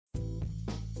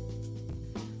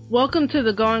Welcome to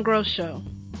the Go and Grow Show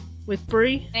with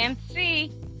Bree, and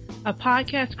C. a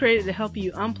podcast created to help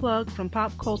you unplug from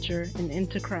pop culture and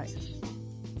into Christ.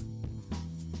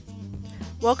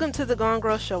 Welcome to the Go and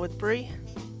Grow Show with Bree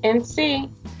and C.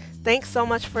 Thanks so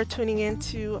much for tuning in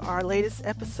to our latest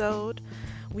episode.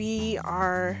 We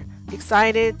are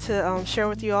excited to share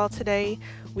with you all today.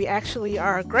 We actually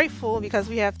are grateful because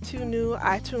we have two new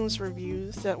iTunes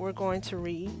reviews that we're going to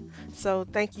read. So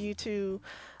thank you to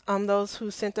those who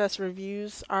sent us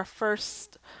reviews. Our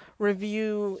first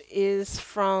review is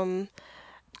from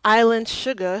Island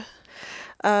Sugar.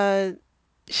 Uh,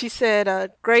 she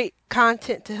said, great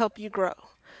content to help you grow.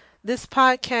 This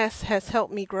podcast has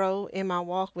helped me grow in my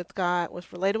walk with God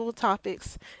with relatable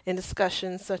topics and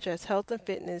discussions such as health and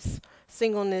fitness,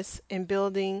 singleness, and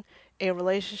building a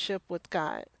relationship with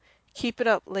God. Keep it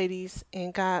up, ladies,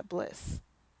 and God bless.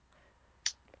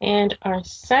 And our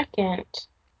second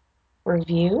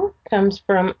review comes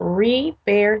from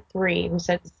ReBear3, who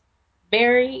says,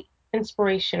 very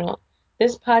inspirational.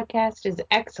 This podcast is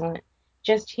excellent.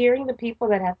 Just hearing the people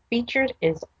that have featured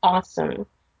is awesome.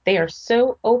 They are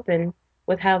so open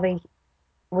with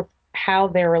how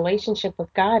their relationship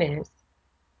with God is.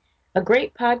 A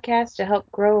great podcast to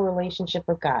help grow a relationship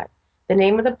with God. The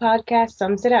name of the podcast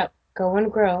sums it up. Go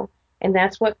and grow. And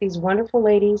that's what these wonderful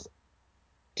ladies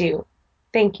do.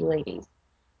 Thank you, ladies.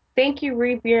 Thank you,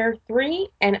 ReBear3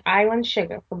 and Island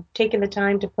Sugar, for taking the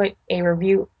time to put a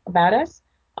review about us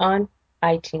on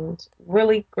iTunes.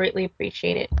 Really greatly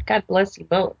appreciate it. God bless you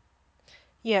both.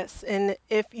 Yes, and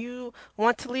if you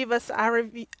want to leave us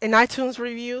an iTunes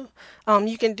review,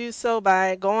 you can do so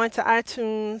by going to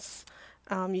iTunes.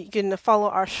 You can follow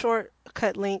our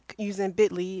shortcut link using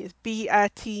bit.ly. It's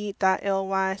bit.ly/GGS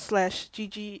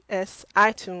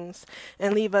iTunes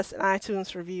and leave us an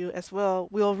iTunes review as well.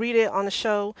 We'll read it on the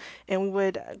show and we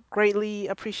would greatly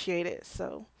appreciate it.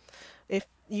 So if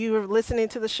you're listening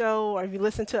to the show or if you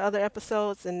listen to other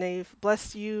episodes and they've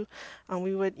blessed you,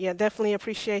 we would definitely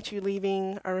appreciate you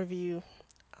leaving a review.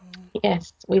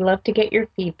 Yes, we love to get your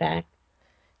feedback.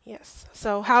 Yes.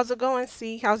 So how's it going,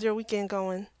 C? How's your weekend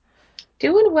going?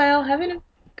 Doing well, having a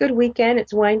good weekend.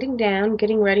 It's winding down,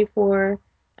 getting ready for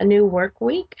a new work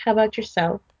week. How about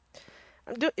yourself?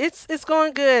 It's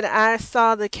going good. I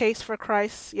saw The Case for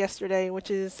Christ yesterday,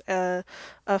 which is a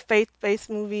faith-based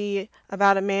movie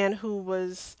about a man who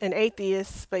was an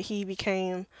atheist, but he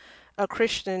became a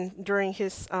Christian during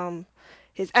his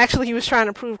actually he was trying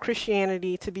to prove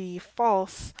Christianity to be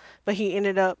false, but he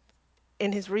ended up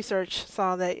in his research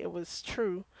saw that it was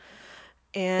true.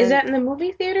 Is And that in the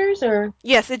movie theaters or?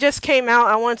 yes, it just came out.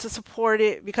 I wanted to support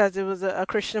it because it was a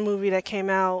Christian movie that came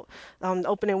out the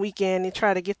opening weekend and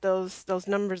try to get those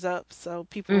numbers up so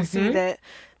people will see Mm-hmm. that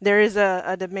there is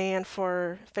a demand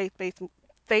for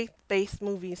faith-based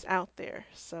movies out there.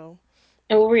 So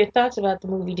And what were your thoughts about the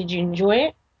movie? Did you enjoy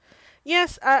it?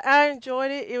 yes, I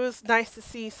enjoyed it. It was nice to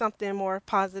see something more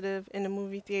positive in the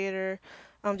movie theater.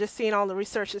 Just seeing all the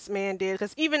research this man did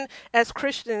because even as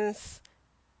Christians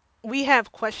we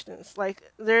have questions. Like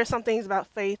there are some things about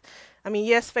faith. I mean,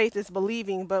 yes, faith is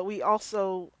believing, but we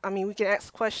also, I mean, we can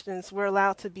ask questions. We're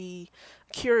allowed to be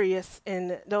curious,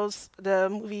 and the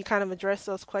movie kind of addressed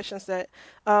those questions that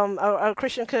a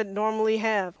Christian could normally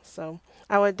have. So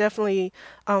I would definitely,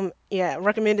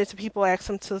 recommend it to people. Ask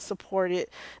them to support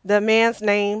it. The man's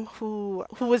name, who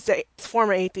was the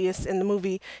former atheist in the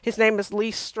movie, his name is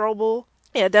Lee Strobel.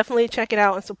 Yeah, definitely check it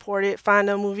out and support it. Find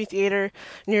a movie theater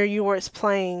near you where it's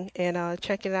playing and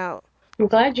check it out. I'm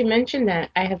glad you mentioned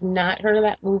that. I have not heard of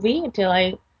that movie until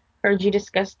I heard you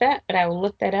discuss that, but I will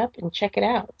look that up and check it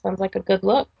out. Sounds like a good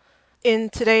look.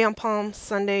 And today on Palm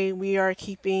Sunday, we are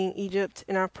keeping Egypt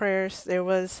in our prayers. There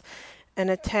was an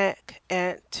attack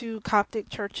at two Coptic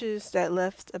churches that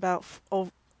left about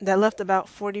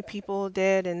 40 people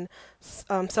dead and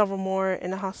several more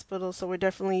in the hospital. So we're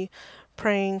definitely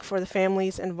praying for the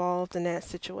families involved in that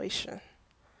situation.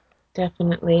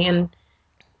 Definitely. And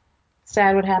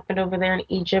sad what happened over there in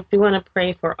Egypt. We want to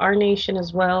pray for our nation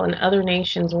as well and other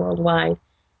nations worldwide.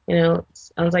 It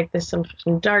sounds like there's some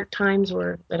dark times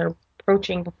that are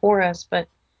approaching before us, but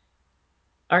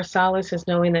our solace is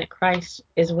knowing that Christ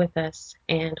is with us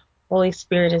and Holy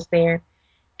Spirit is there,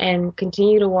 and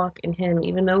continue to walk in Him.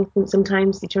 Even though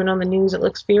sometimes you turn on the news, it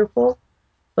looks fearful,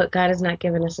 but God has not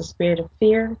given us a spirit of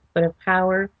fear, but of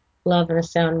power, love, and a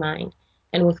sound mind.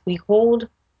 And if we hold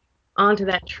onto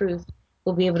that truth,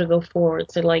 we'll be able to go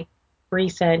forward. So, like Bree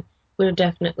said, we're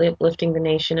definitely uplifting the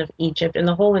nation of Egypt and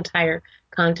the whole entire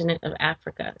continent of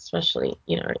Africa, especially,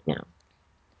 right now.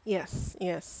 Yes,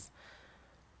 yes.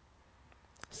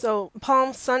 So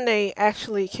Palm Sunday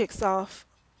actually kicks off.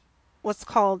 what's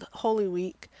called Holy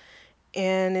Week,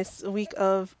 and it's a week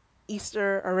of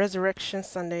Easter or Resurrection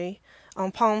Sunday.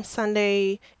 Palm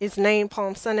Sunday is named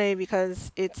Palm Sunday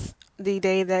because it's the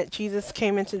day that Jesus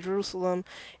came into Jerusalem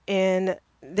and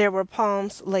there were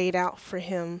palms laid out for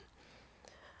him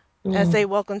as they Mm.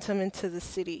 welcomed him into the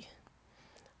city.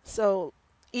 So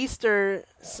Easter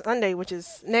Sunday, which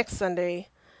is next Sunday,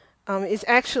 is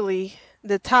actually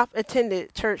the top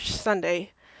attended church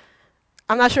Sunday.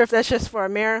 I'm not sure if that's just for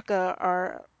America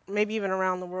or maybe even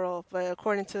around the world, but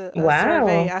according to a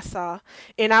survey Wow. I saw,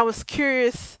 and I was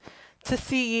curious to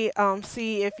see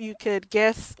if you could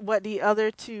guess what the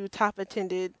other two top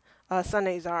attended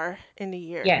Sundays are in the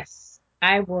year. Yes,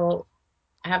 I will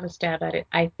have a stab at it.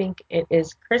 I think it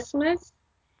is Christmas.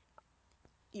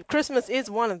 Christmas is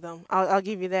one of them. I'll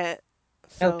give you that.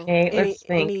 So Okay, any let's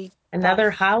think. any Another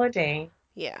thoughts? holiday.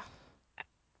 Yeah,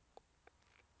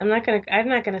 I'm not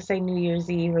gonna say New Year's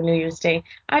Eve or New Year's Day.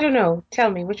 I don't know. Tell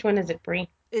me, which one is it, Bree?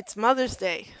 it's Mother's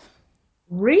Day.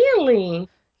 Really?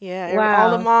 Yeah, all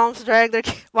the Wow. moms drag their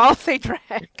well, I'll say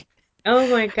drag. Oh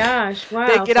my gosh. They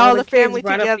Wow. get So all all the the kids family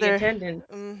brought up the together. attendance.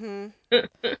 hmm They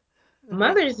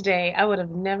Mother's Day, I would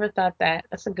have never thought that.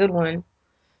 That's a good one.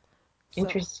 so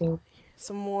Interesting.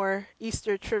 some more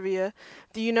Easter trivia.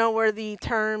 Do you know where the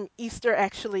term Easter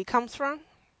actually comes from?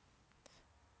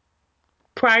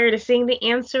 Prior to seeing the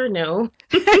answer, no.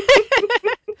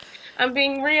 I'm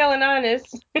being real and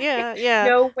honest. Yeah, yeah.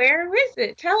 No, where is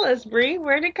it? Tell us, Bree.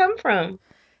 Where did it come from?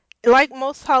 Like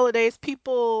most holidays,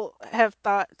 people have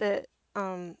thought that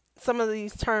some of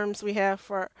these terms we have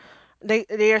for they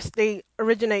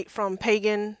originate from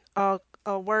pagan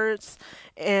words,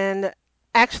 and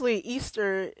actually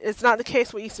Easter is not the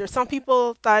case with Easter. Some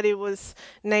people thought it was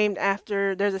named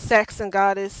after there's a Saxon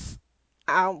goddess.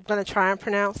 I'm gonna try and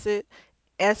pronounce it.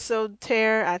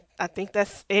 Esoter. I think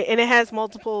and it has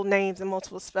multiple names and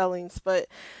multiple spellings, but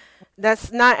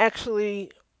that's not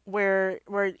actually where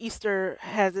Easter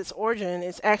has its origin.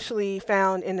 It's actually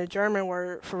found in the German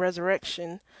word for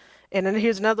resurrection. And then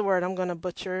here's another word I'm going to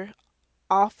butcher.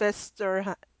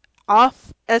 Aufester,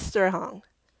 Aufesterhang.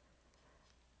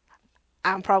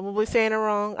 I'm probably saying it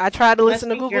wrong. I tried to listen Must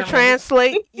to be Google German.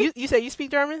 Translate. You said you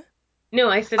speak German? No,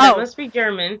 I said that Oh, must be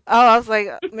German. I was like,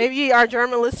 maybe our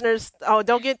German listeners. Oh,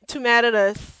 don't get too mad at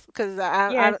us, because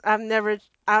Yes. I've never.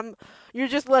 I'm. You're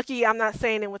just lucky I'm not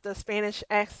saying it with a Spanish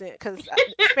accent, because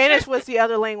Spanish was the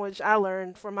other language I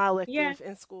learned for my Yeah. elective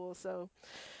in school. So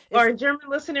it's Or German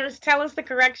listeners, tell us the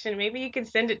correction. Maybe you can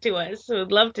send it to us. We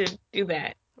would love to do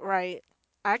that. right.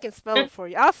 I can spell it for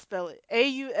you. I'll spell it.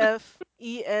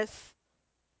 AUFES.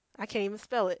 I can't even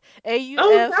spell it.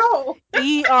 Oh no.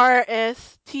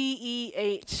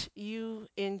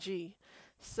 AUFERSTEHUNG.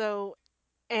 So,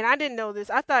 and I didn't know this.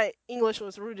 I thought English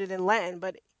was rooted in Latin,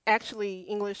 but actually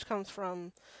English comes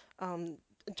from um,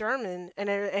 German, and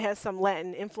it has some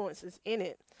Latin influences in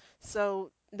it.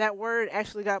 So that word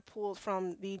actually got pulled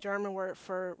from the German word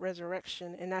for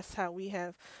resurrection, and that's how we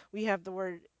have the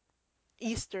word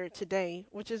Easter today,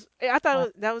 which is I thought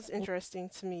Wow. that was interesting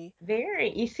to me. Very.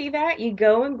 You see that? You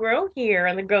go and grow here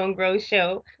on the Go and Grow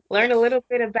show. Learn a Yes. little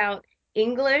bit about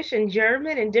English and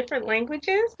German and different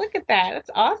languages. Look at that. That's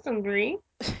awesome, Bree.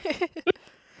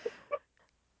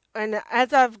 And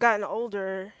as I've gotten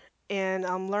older and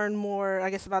learned more, I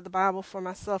guess, about the Bible for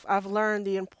myself, I've learned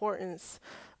the importance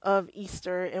of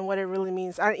Easter and what it really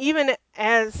means. Even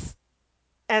as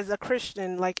a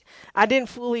Christian, like I didn't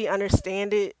fully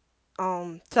understand it.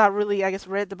 So I really, I guess,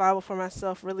 read the Bible for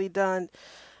myself, really done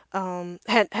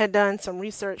had done some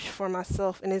research for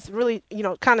myself, and it's really,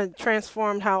 kind of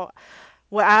transformed how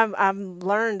what I've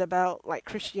learned about like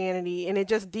Christianity, and it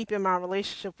just deepened my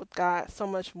relationship with God so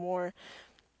much more.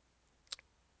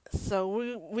 So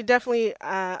we definitely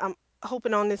I'm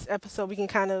hoping on this episode we can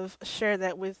kind of share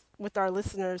that with our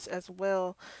listeners as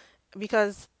well,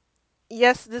 because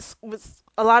yes, this was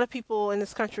a lot of people in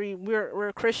this country,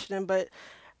 we're Christian, but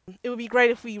it would be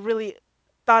great if we really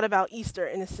thought about Easter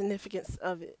and the significance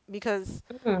of it, because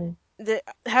Hmm.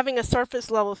 having a surface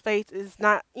level faith is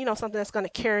not, something that's going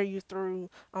to carry you through,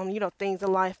 things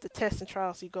in life, the tests and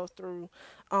trials you go through.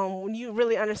 When you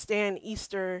really understand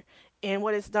Easter and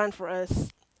what it's done for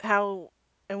us, how,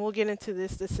 and we'll get into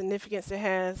this, the significance it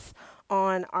has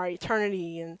on our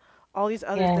eternity and all these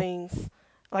other Yeah. things.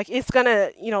 Like it's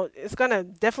gonna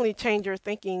definitely change your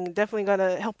thinking, definitely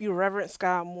gonna help you reverence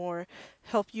God more,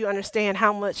 help you understand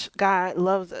how much God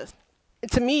loves us.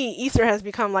 To me, Easter has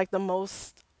become like the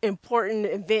most important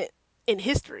event in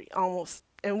history almost.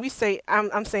 And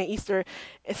I'm saying Easter.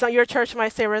 And so your church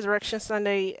might say Resurrection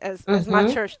Sunday, as my Mm-hmm.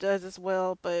 church does as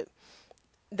well. But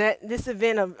that this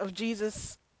event of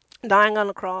Jesus, dying on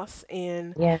the cross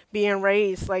and Yeah. being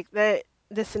raised like that,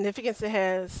 the significance it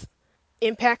has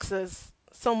impacts us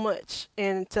so much,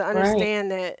 and to Right.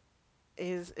 understand that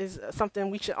is something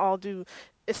we should all do,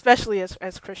 especially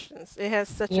as Christians. It has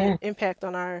such an Yeah. impact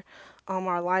on our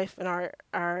life and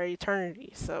our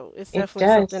eternity. So it's It definitely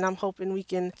something does. I'm hoping we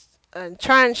can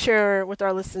try and share with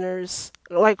our listeners.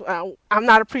 Like I'm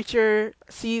not a preacher,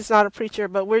 C's not a preacher,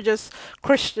 but we're just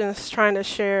Christians trying to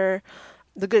share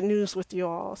the good news with you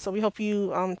all. So we hope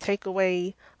you take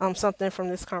away something from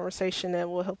this conversation that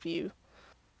will help you.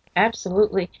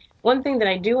 Absolutely. One thing that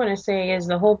I do want to say is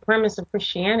the whole premise of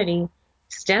Christianity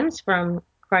stems from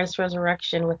Christ's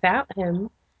resurrection. Without him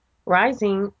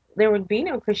rising, there would be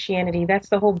no Christianity. That's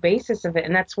the whole basis of it.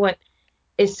 And that's what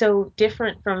is so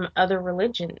different from other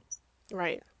religions,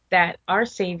 Right. that our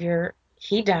Savior,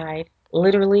 he died,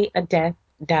 literally a death,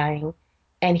 dying,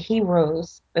 and he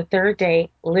rose the third day,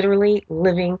 literally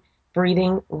living,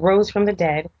 breathing, rose from the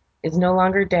dead, is no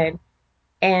longer dead.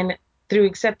 And through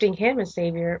accepting him as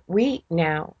Savior, we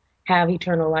now have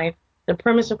eternal life. The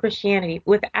premise of Christianity,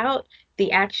 without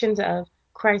the actions of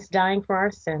Christ dying for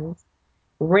our sins,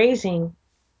 raising,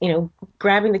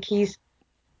 grabbing the keys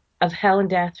of hell and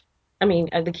death,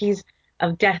 the keys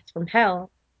of death from hell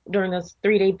during those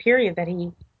 3 day period that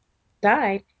he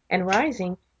died and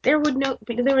rising, there would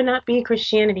not be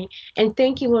Christianity. And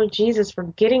thank you, Lord Jesus, for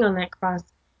getting on that cross,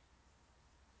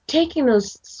 taking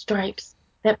those stripes,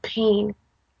 that pain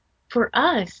for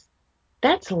us.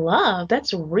 That's love.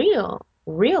 That's real,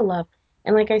 real love.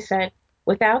 And like I said,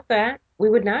 without that, we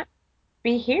would not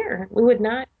be here. We would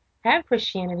not have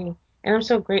Christianity. And I'm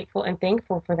so grateful and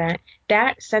thankful for that.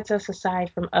 That sets us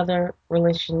aside from other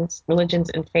religions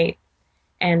and faith.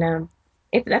 And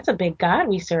that's a big God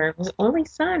we serve. His only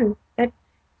Son that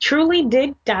truly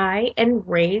did die and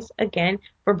raise again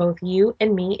for both you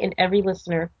and me and every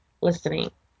listener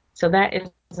listening. So that is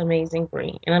amazing,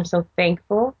 Bree. And I'm so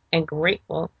thankful and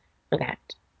grateful for that.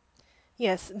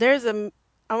 Yes, I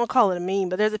won't call it a meme,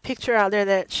 but there's a picture out there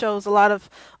that shows a lot of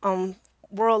um,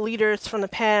 world leaders from the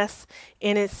past,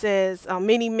 and it says,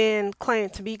 many men claim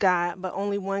to be God, but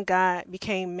only one God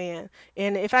became man.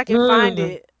 And if I can find Mm,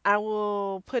 it, I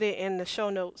will put it in the show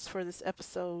notes for this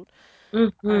episode,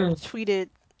 or mm-hmm. tweet it,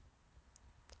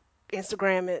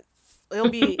 Instagram it.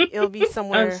 It'll be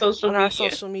On somewhere social on our media.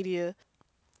 social media.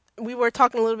 We were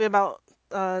talking a little bit about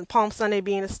Palm Sunday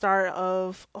being the start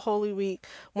of Holy Week.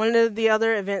 One of the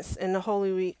other events in the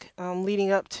Holy Week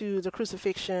leading up to the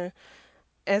crucifixion,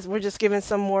 as we're just giving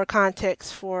some more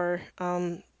context for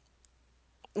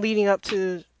leading up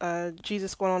to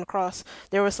Jesus going on the cross,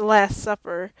 there was the Last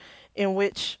Supper in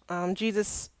which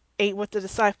Jesus ate with the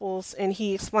disciples and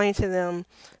he explained to them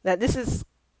that this is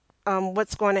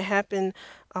what's going to happen.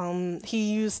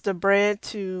 He used the bread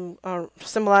to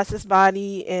symbolize his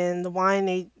body, and the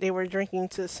wine they were drinking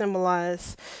to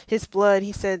symbolize his blood.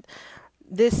 He said,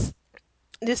 "This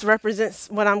this represents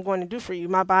what I'm going to do for you.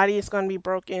 My body is going to be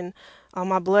broken.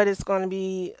 My blood is going to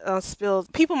be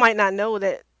spilled." People might not know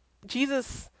that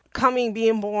Jesus coming,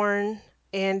 being born,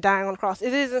 and dying on the cross,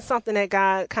 it isn't something that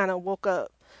God kind of woke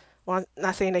up. Well, I'm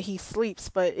not saying that he sleeps,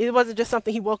 but it wasn't just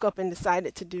something he woke up and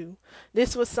decided to do.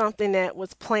 This was something that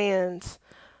was planned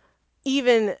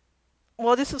even,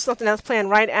 well, this was something that was planned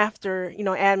right after,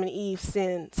 Adam and Eve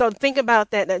sinned. So think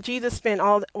about that Jesus spent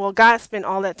God spent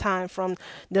all that time from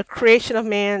the creation of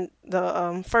man,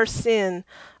 the first sin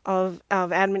of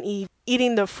Adam and Eve,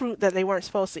 eating the fruit that they weren't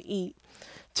supposed to eat,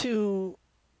 to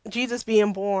Jesus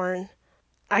being born.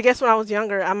 I guess when I was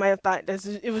younger, I might have thought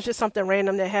it was just something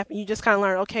random that happened. You just kind of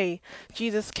learn, okay,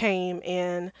 Jesus came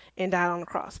and died on the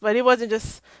cross, but it wasn't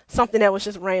just something that was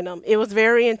just random. It was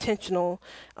very intentional.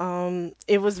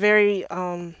 It was very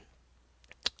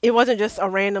it wasn't just a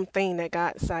random thing that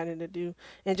God decided to do.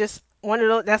 And just one of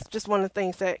those, that's just one of the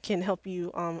things that can help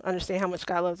you understand how much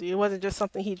God loves you. It wasn't just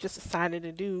something he just decided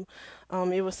to do.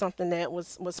 It was something that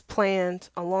was planned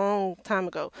a long time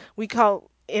ago.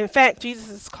 In fact, Jesus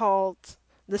is called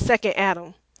the second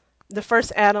Adam. The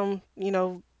first Adam,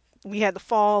 we had the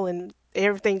fall and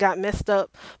everything got messed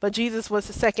up, but Jesus was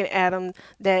the second Adam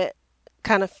that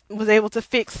kind of was able to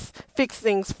fix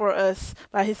things for us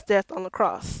by his death on the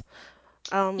cross.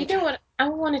 You know what I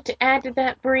wanted to add to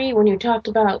that, Bree, when you talked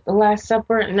about the Last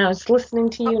Supper and I was listening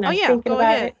to Oh, you and oh I was yeah, thinking go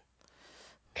about ahead. it?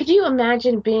 Could you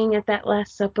imagine being at that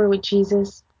Last Supper with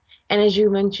Jesus? And as you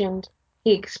mentioned,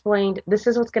 he explained, this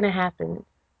is what's going to happen.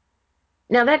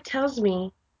 Now that tells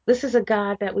me this is a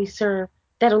God that we serve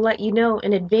that'll let you know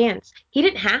in advance. He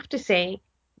didn't have to say,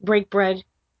 break bread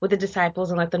with the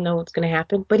disciples and let them know what's going to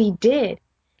happen, but he did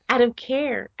out of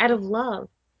care, out of love.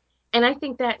 And I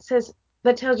think that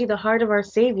tells you the heart of our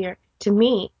Savior to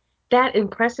me, that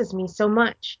impresses me so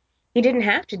much. He didn't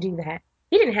have to do that.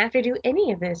 He didn't have to do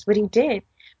any of this, but he did.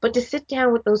 But to sit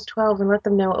down with those 12 and let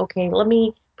them know, okay, let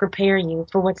me prepare you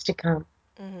for what's to come.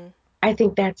 Mhm. I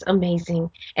think that's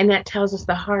amazing. And that tells us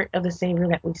the heart of the Savior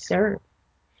that we serve.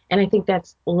 And I think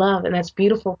that's love and that's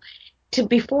beautiful. To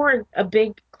before a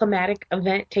big climatic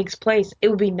event takes place, it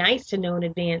would be nice to know in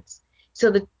advance.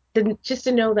 So just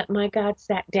to know that my God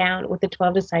sat down with the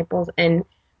 12 disciples and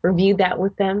reviewed that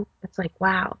with them, it's like,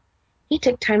 wow, he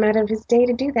took time out of his day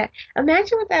to do that.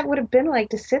 Imagine what that would have been like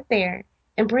to sit there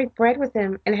and break bread with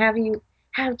him and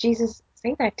have Jesus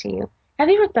say that to you. Have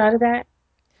you ever thought of that?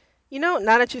 Now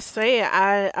that you say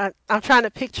it, I'm trying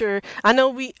to picture. I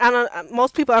know I don't.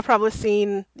 Most people have probably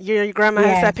seen your grandma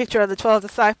has that Yes. picture of the 12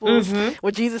 disciples Mm-hmm.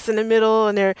 with Jesus in the middle,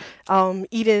 and they're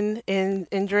eating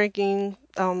and drinking.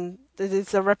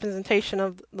 It's a representation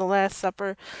of the Last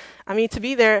Supper. I mean, to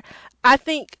be there, I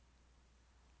think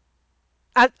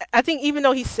I think even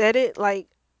though he said it, like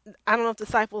I don't know if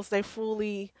disciples they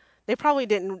probably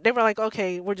didn't. They were like,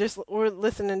 okay, we're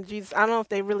listening to Jesus. I don't know if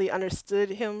they really understood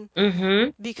him Mm-hmm.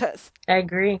 because I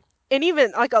agree. and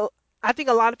even I think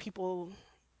a lot of people,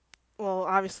 well,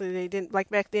 obviously they didn't like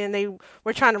back then. They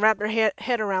were trying to wrap their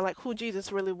head around like who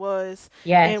Jesus really was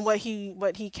and Yes. what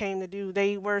he came to do.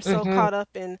 They were so Mm-hmm. caught up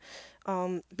in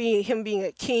being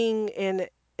a king in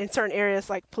certain areas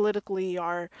like politically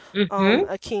or Mm-hmm.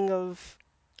 a king of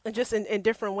just in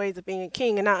different ways of being a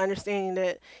king and not understanding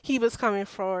that he was coming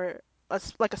for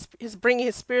us like his bringing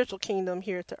his spiritual kingdom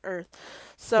here to earth.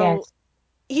 So Yes.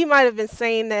 he might have been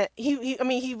saying that I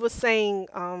mean he was saying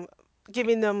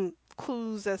giving them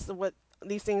clues as to what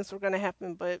these things were going to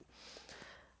happen, but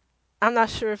I'm not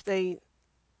sure if they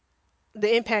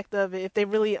the impact of it if they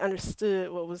really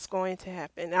understood what was going to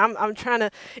happen. I'm trying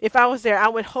to if I was there I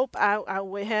would hope I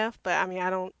would have, but I mean I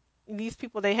don't these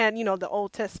people they had the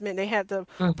Old Testament, they had the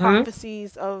Mm-hmm.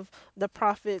 prophecies of the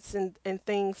prophets and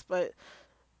things, but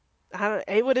I don't,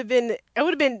 it would have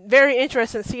been very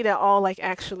interesting to see that all like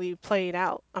actually played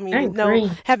out. I mean, I to know agree.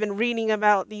 have been reading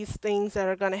about these things that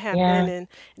are going to happen Yeah, and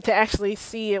to actually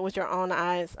see it with your own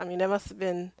eyes. I mean, that must have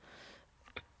been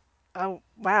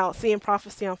wow, seeing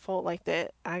prophecy unfold like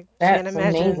that. I can't that's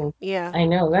imagine. amazing. Yeah. I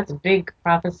know that's big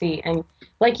prophecy, and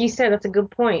like you said, that's a good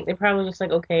point. They're probably just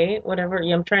like, okay, whatever.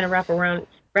 I'm trying to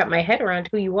wrap my head around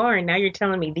who you are, and now you're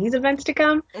telling me these events to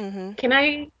come. Mhm. Can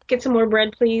I get some more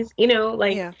bread, please?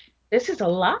 Like Yeah. this is a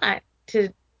lot to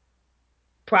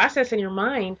process in your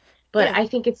mind, but Yeah. I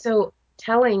think it's so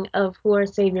telling of who our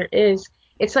Savior is.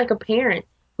 It's like a parent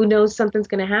who knows something's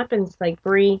going to happen. It's like,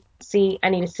 Bree, see, I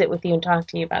need to sit with you and talk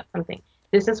to you about something.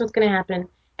 This is what's going to happen.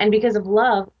 And because of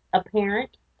love, a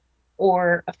parent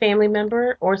or a family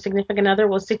member or significant other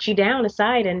will sit you down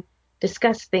aside and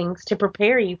discuss things to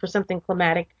prepare you for something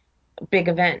climatic, big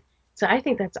event. So I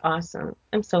think that's awesome.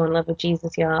 I'm so in love with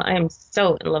Jesus, y'all. I am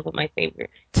so in love with my Savior.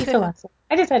 He's so awesome.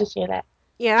 I just had to share that.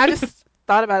 Yeah, I just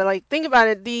thought about it. Like think about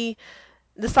it, the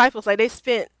disciples like they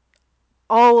spent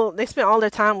all their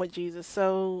time with Jesus.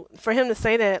 So for him to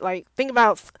say that, like, think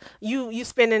about you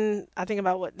spending, I think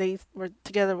about what they were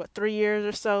together, what 3 years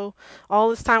or so, all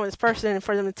this time with this person, and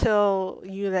for them to tell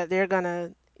you that they're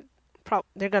gonna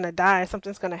die,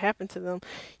 something's gonna happen to them,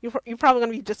 you're probably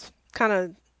gonna be just kind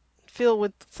of filled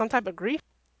with some type of grief.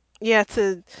 Yeah,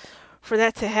 to for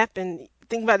that to happen,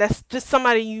 think about that's just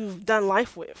somebody you've done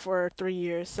life with for 3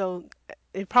 years. So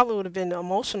it probably would have been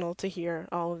emotional to hear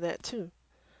all of that too.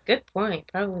 Good point.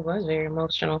 Probably was very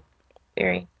emotional.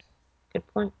 Very good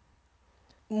point.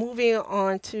 Moving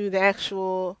on to the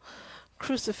actual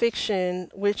crucifixion,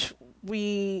 which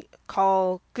we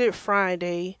call Good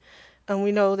Friday, and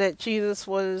we know that Jesus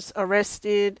was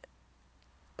arrested.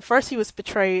 First, he was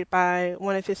betrayed by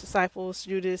one of his disciples,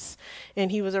 Judas,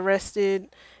 and he was arrested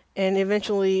and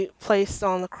eventually placed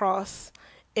on the cross.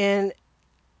 And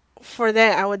for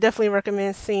that, I would definitely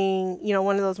recommend seeing,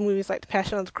 one of those movies like The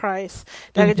Passion of the Christ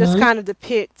that could just Mm-hmm. kind of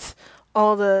depict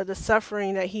all the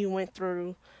suffering that he went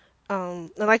through.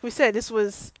 And like we said, this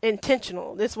was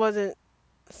intentional. This wasn't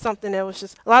something that was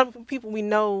just a lot of people we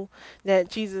know that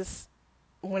Jesus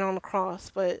went on the cross,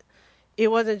 but it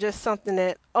wasn't just something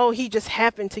that he just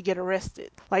happened to get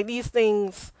arrested. Like these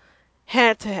things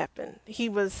had to happen. He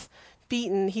was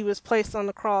beaten. He was placed on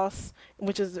the cross,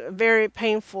 which is very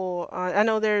painful. I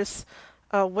know there's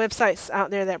websites out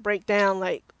there that break down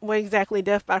like what exactly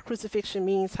death by crucifixion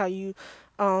means, how you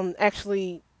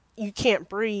actually you can't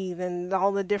breathe, and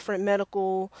all the different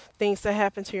medical things that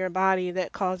happen to your body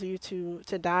that cause you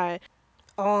to die.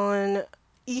 On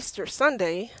Easter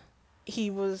Sunday, he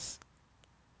was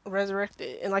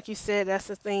resurrected, and like you said, that's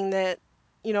the thing that.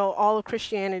 all of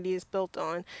Christianity is built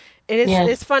on. And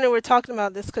it's Yes. funny we're talking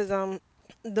about this because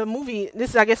the movie,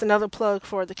 this is I guess another plug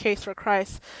for the Case for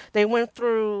Christ. They went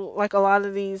through like a lot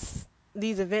of these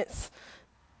events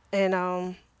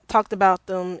and talked about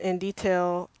them in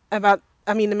detail about,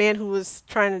 I mean, the man who was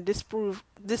trying to disprove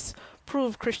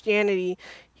Christianity.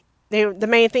 The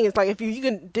main thing is like if you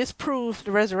can disprove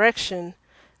the resurrection,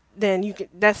 then you can,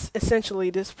 that's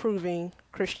essentially disproving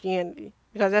Christianity,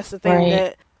 because Right.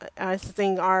 that's the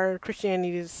thing our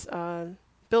Christianity is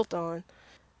built on.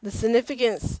 The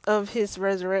significance of his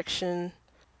resurrection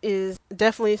is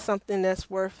definitely something that's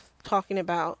worth talking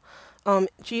about.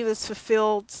 Jesus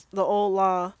fulfilled the old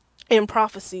law and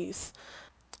prophecies,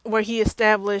 where he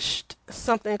established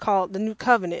something called the New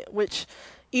Covenant, which,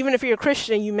 even if you're a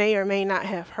Christian, you may or may not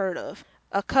have heard of.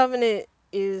 A covenant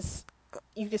is,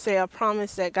 you could say, a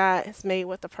promise that God has made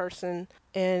with a person,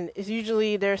 and it's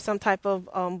usually there's some type of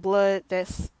blood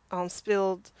that's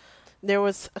spilled. There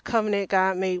was a covenant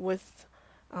God made with.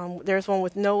 There's one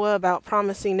with Noah about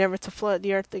promising never to flood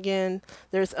the earth again.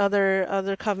 There's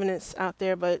other covenants out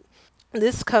there, but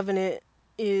this covenant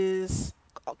is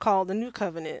called the New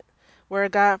Covenant, where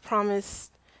God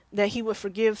promised that He would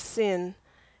forgive sin,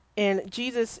 and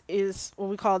Jesus is what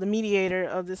we call the mediator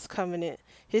of this covenant.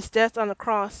 His death on the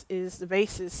cross is the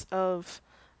basis of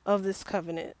this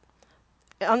covenant.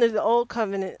 Under the old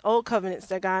covenants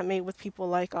that God made with people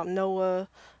like Noah,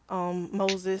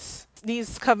 Moses,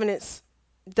 these covenants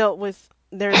dealt with,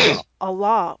 there's a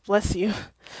law, bless you.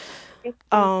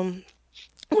 Um,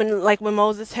 when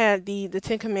Moses had the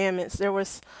Ten Commandments, there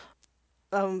was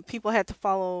people had to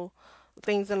follow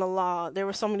things in the law. There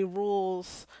were so many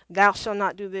rules. Thou shalt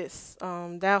not do this.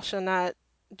 Thou shalt not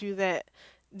do that.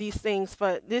 These things.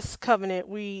 But this covenant,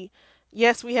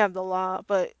 yes, we have the law,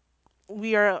 but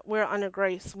we're under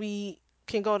grace. We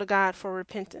can go to God for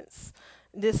repentance.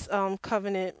 This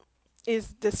covenant is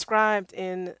described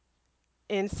in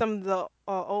some of the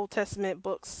Old Testament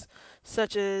books,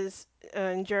 such as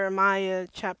in Jeremiah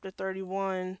chapter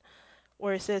 31,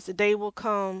 where it says, "The day will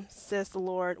come, says the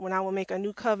Lord, when I will make a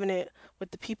new covenant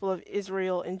with the people of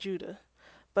Israel and Judah.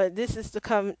 But this is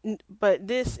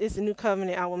the new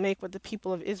covenant I will make with the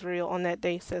people of Israel on that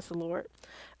day, says the Lord.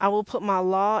 I will put my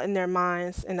law in their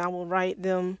minds, and I will write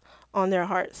them on their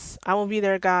hearts. I will be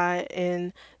their God,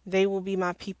 and they will be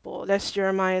my people." That's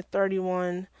Jeremiah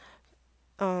 31,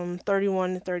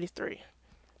 31 and 33.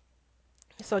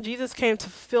 So Jesus came to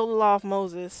fulfill the law of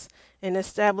Moses and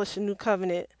establish a new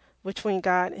covenant between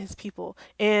God and his people.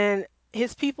 And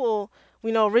his people,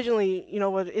 we know originally,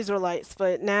 were the Israelites,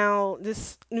 but now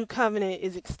this new covenant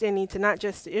is extending to not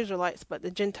just the Israelites, but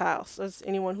the Gentiles. So it's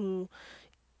anyone who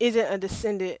isn't a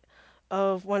descendant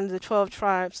of one of the 12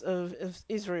 tribes of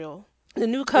Israel. The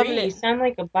new Bree, you covenant. sound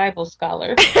like a Bible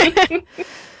scholar.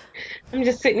 I'm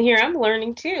just sitting here. I'm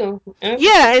learning too.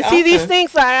 Yeah, It's and see these awesome.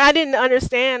 things, I didn't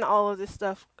understand all of this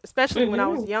stuff, especially when I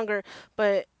was Mhm. younger.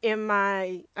 But in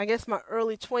I guess my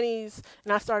early 20s,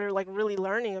 and I started like really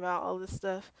learning about all this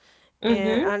stuff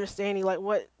and Mhm. understanding like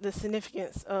what the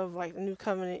significance of like the new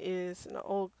covenant is and the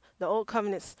old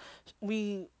covenants.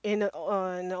 We in the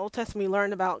Old Testament we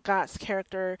learned about God's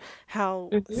character,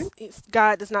 how Mhm.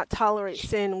 God does not tolerate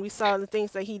sin. We saw the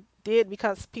things that He did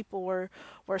because people were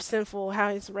sinful,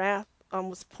 how His wrath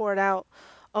was poured out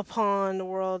upon the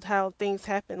world, how things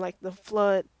happened like the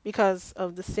flood because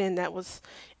of the sin that was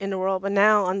in the world. But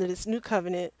now under this new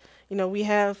covenant, we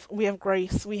have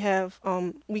grace. We can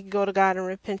go to God in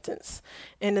repentance,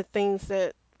 and the things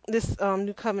that this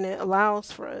new covenant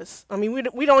allows for us. I mean,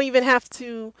 we don't even have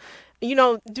to,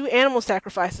 do animal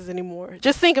sacrifices anymore.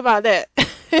 Just think about that.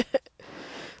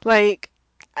 Like,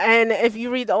 and if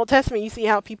you read the Old Testament, you see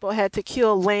how people had to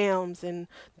kill lambs and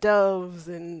doves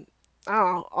and I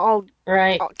don't know,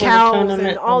 Right. all For cows and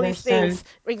atonement of all their these sin. things,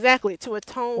 exactly, to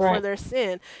atone for Right. their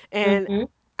sin. And Mhm.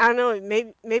 I don't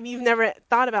know, maybe you've never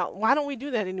thought about, why don't we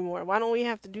do that anymore? Why don't we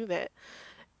have to do that?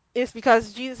 It's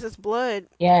because Jesus' blood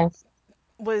Yes.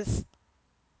 was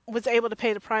was able to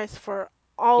pay the price for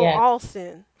all Yes.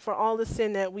 sin, for all the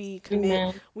sin that we commit.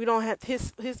 Amen. We don't have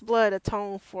his blood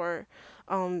atone for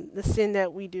the sin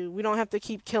that we do. We don't have to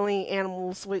keep killing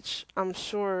animals, which I'm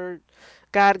sure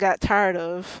God got tired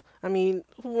of. I mean,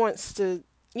 who wants to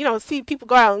see people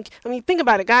go out and, I mean, think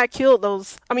about it. God killed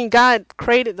those. I mean, God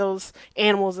created those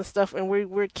animals and stuff, and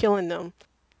we're killing them.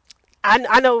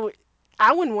 I know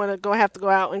I wouldn't want to have to go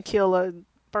out and kill a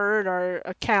bird or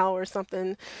a cow or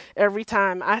something every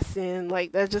time I sin.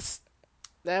 Like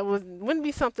that wouldn't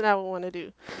be something I would want to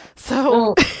do. So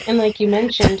Well, and like you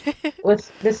mentioned,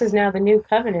 with this is now the new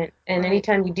covenant, and right.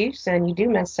 anytime you do sin, you do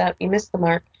mess up, you miss the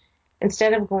mark.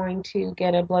 Instead of going to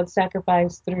get a blood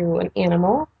sacrifice through an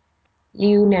animal,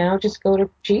 you now just go to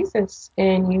Jesus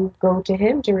and you go to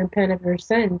him to repent of your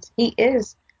sins. He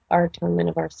is our atonement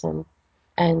of our sin,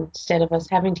 and instead of us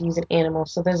having to use an animal.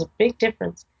 So there's a big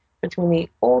difference between the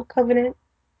old covenant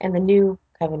and the new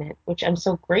covenant, which I'm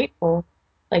so grateful,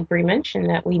 like Brie mentioned,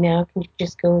 that we now can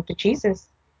just go to Jesus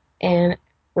and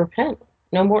repent.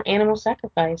 No more animal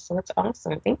sacrifice. So that's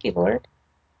awesome. Thank you, Lord.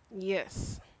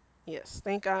 Yes. Yes.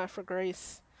 Thank God for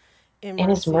grace and And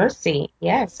his mercy. mercy.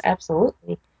 Yes, Yes.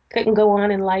 absolutely. Couldn't go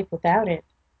on in life without it.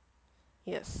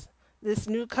 Yes. This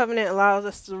new covenant allows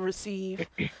us to receive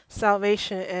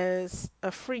salvation as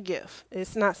a free gift.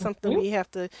 It's not something Hmm. we have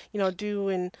to, do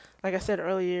and, like I said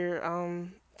earlier,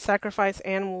 sacrifice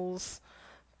animals,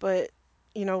 but,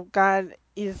 God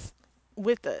is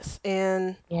with us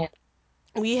and Yeah.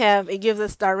 it gives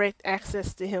us direct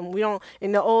access to him. We don't,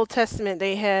 in the Old Testament,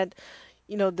 they had,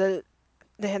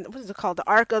 they had, what is it called, the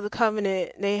Ark of the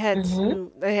Covenant. Hmm.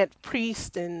 They had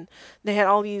priests, and they had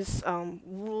all these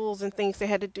rules and things they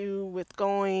had to do with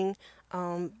going,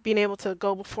 being able to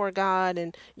go before God,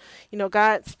 and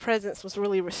God's presence was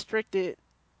really restricted.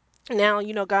 Now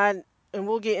God, and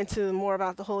we'll get into more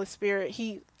about the Holy Spirit.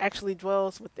 He actually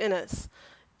dwells within us,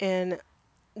 and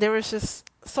there was just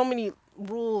so many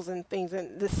rules and things,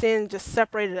 and the sin just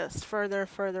separated us further and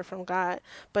further from God.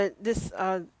 But this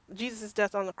Jesus'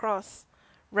 death on the cross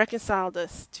reconciled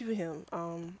us to him,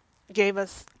 gave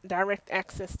us direct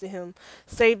access to him,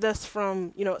 saved us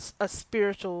from a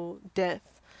spiritual death.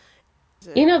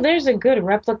 You know, there's a good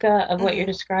replica of what you're Mhm.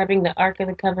 describing, the Ark of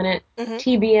the Covenant. Mhm.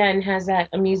 TBN has that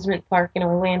amusement park in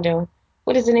Orlando.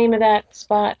 What is the name of that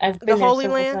spot? I've The been there Holy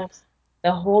several Land. times.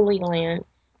 The Holy Land.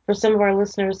 For some of our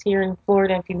listeners here in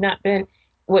Florida, if you've not been,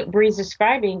 what Bree's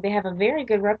describing, they have a very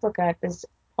good replica at this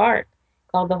park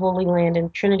called the Holy Land,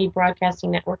 and Trinity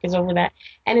Broadcasting Network is over that.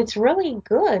 And it's really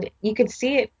good. You could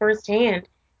see it firsthand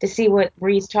to see what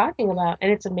Bree's talking about,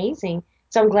 and it's amazing.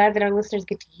 So I'm glad that our listeners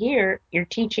get to hear you're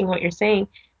teaching what you're saying,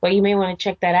 but you may want to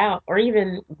check that out or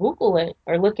even Google it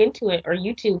or look into it or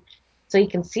YouTube so you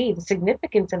can see the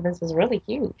significance of this is really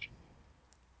huge.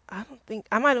 I don't think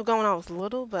I might have gone when I was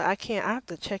little, but I can't. I have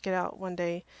to check it out one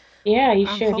day. Yeah, you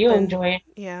I'm should. You'll hoping. enjoy it.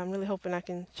 Yeah, I'm really hoping I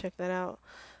can check that out.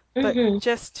 But Hmm.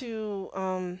 just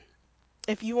to,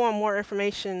 if you want more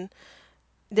information,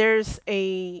 there's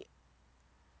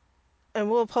and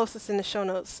we'll post this in the show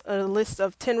notes, a list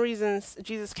of 10 reasons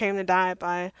Jesus came to die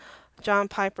by John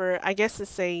Piper. I guess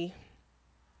it's a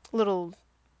little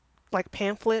like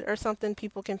pamphlet or something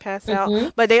people can pass out, Hmm.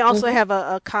 but they also Hmm. have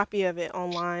a copy of it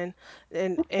online,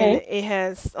 and Okay. it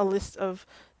has a list of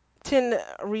 10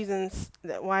 reasons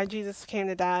that why Jesus came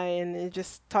to die, and it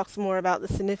just talks more about the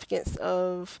significance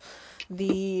of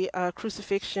the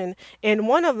crucifixion. And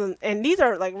one of them, and these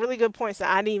are like really good points that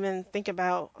I didn't even think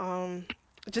about.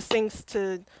 Just things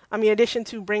to, I mean, in addition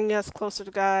to bringing us closer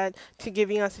to God, to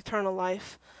giving us eternal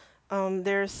life.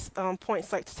 There's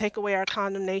points like to take away our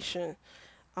condemnation,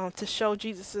 to show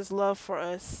Jesus' love for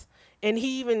us, and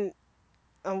he even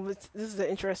this is an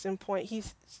interesting point. He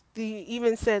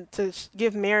even said to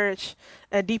give marriage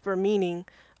a deeper meaning.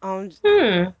 Um,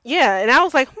 Hmm. yeah, and I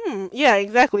was like, yeah,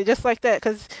 exactly, just like that,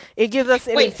 because it gives us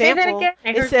an Wait, say that example. again.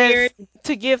 I It heard marriage. says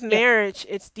to give Yeah. marriage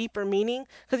its deeper meaning,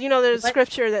 because there's What?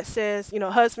 scripture that says,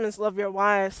 husbands love your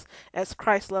wives as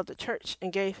Christ loved the church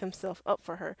and gave himself up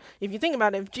for her. If you think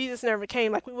about it, if Jesus never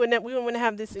came, like we wouldn't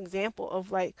have this example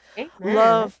of like Amen.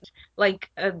 love.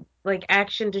 That's like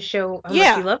action to show how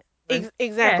much you Yeah, love someone. Yeah.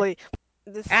 exactly.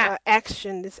 This Ah.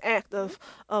 action, this act of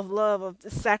love, of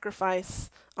the sacrifice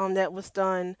that was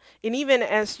done, and even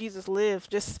as Jesus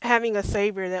lived, just having a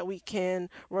Savior that we can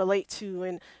relate to,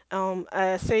 and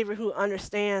a Savior who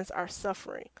understands our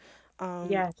suffering.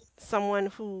 Um, Yes. Someone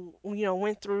who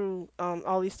went through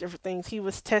all these different things. He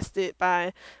was tested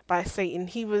by Satan.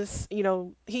 He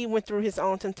went through his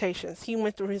own temptations. He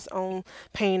went through his own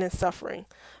pain and suffering.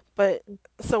 But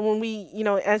so when we,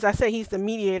 as I said, he's the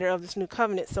mediator of this new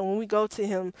covenant. So when we go to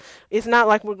him, it's not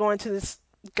like we're going to this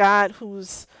God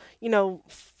who's,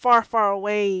 far, far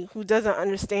away, who doesn't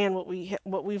understand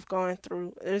what we've gone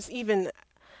through. There's even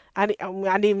I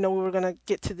didn't even know we were gonna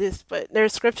get to this, but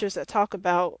there's scriptures that talk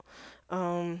about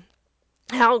um,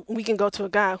 how we can go to a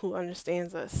God who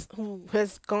understands us, who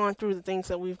has gone through the things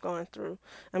that we've gone through.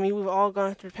 I mean, we've all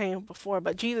gone through pain before,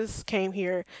 but Jesus came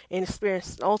here and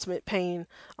experienced ultimate pain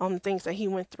on the things that he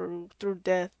went through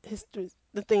death, through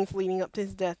the things leading up to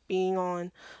his death, being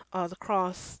on the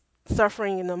cross,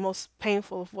 suffering in the most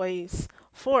painful of ways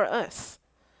for us.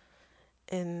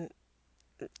 And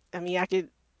I mean,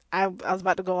 I was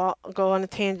about to go on a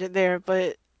tangent there,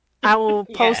 but I will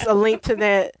post Yeah. a link to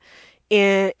that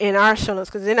in our show notes,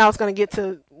 because then I was going to get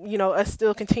to us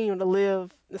still continuing to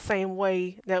live the same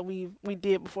way that we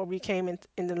did before we came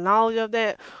in the knowledge of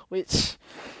that, which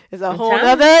is a I'm whole telling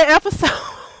nother you. episode.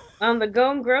 On the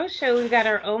Go and Grow show, we've got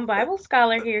our own Bible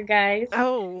scholar here, guys.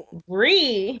 Oh,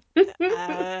 Bree.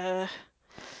 uh,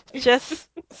 just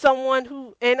someone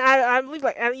who, and I believe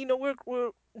like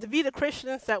we're to be the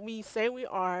Christians that we say we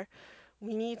are.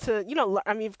 We need to,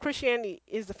 I mean, if Christianity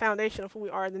is the foundation of who we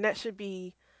are, then that should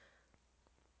be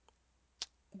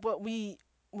what we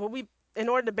in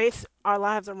order to base our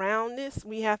lives around this,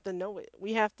 we have to know it.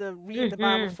 We have to read the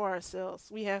Bible Hmm. for ourselves.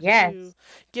 We have to Yes,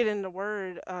 get in the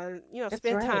Word. that's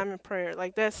Spend right. time in prayer.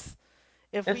 Like that's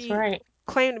if That's we right.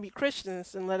 claim to be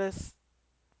Christians, and let us,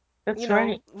 That's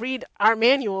right. read our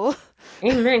manual.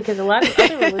 Amen. Because a lot of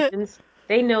other religions,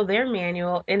 they know their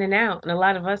manual in and out, and a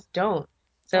lot of us don't.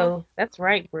 Oh, So that's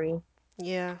right, Bree.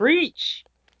 yeah. Preach.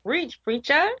 Preach,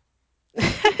 preacher.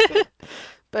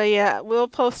 But yeah, we'll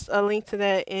post a link to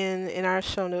that in our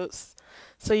show notes,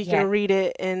 so you can Yes. read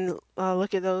it and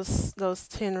look at those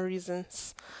 10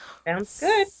 reasons. Sounds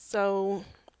good. So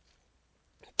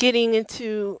getting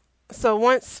into so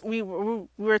once we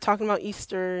were talking about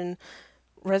Easter and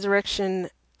resurrection,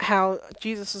 how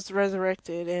Jesus was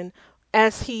resurrected, and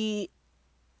as he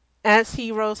as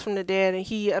he rose from the dead and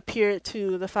he appeared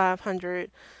to the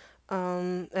 500,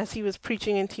 as he was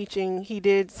preaching and teaching, he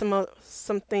did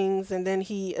some things, and then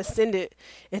he ascended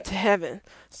into heaven.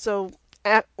 So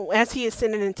as he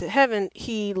ascended into heaven,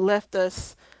 he left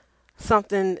us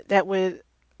something that would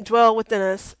dwell within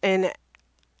us, and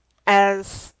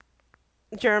as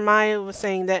Jeremiah was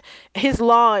saying, that his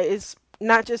law is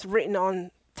not just written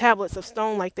on tablets of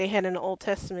stone like they had in the Old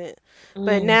Testament,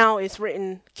 but Mm, now it's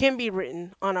can be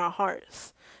written on our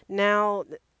hearts. Now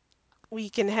we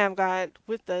can have God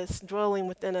with us, dwelling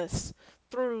within us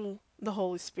through the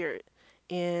Holy Spirit.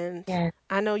 And yes.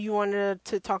 I know you wanted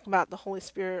to talk about the Holy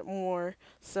Spirit more,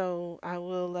 so I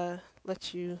will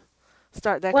let you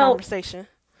start that Well, conversation.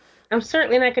 I'm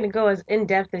certainly not going to go as in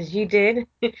depth as you did.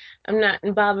 I'm not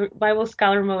in Bible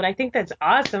scholar mode. I think that's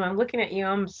awesome. I'm looking at you.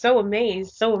 I'm so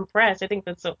amazed, so impressed. I think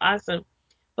that's so awesome.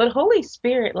 But Holy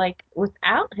Spirit, like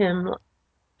without him,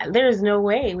 there is no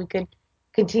way we could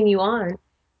continue on.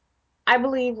 I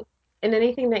believe in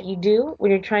anything that you do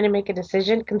when you're trying to make a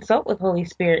decision, consult with Holy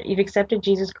Spirit. You've accepted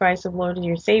Jesus Christ as Lord and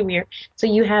your Savior, so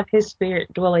you have His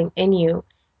Spirit dwelling in you,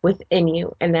 within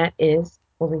you, and that is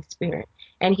Holy Spirit.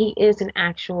 And He is an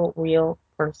actual, real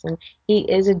person. He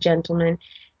is a gentleman.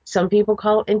 Some people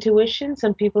call it intuition.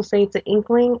 Some people say it's an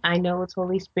inkling. I know it's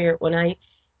Holy Spirit when I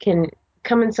can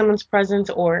come in someone's presence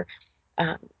or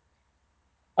um,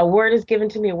 a word is given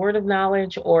to me, a word of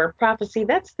knowledge or prophecy,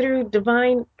 that's through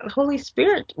divine Holy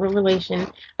Spirit revelation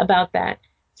about that.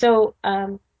 So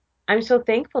I'm so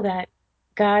thankful that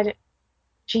God,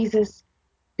 Jesus,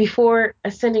 before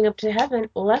ascending up to heaven,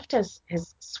 left us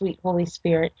his sweet Holy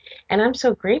Spirit. And I'm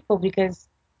so grateful because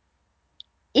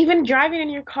even driving in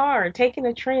your car, taking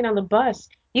a train on the bus,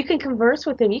 you can converse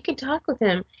with him, you can talk with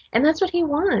him. And that's what he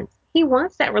wants. He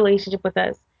wants that relationship with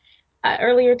us.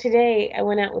 Earlier today, I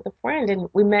went out with a friend and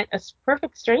we met a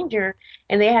perfect stranger,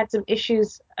 and they had some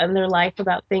issues in their life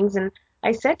about things. And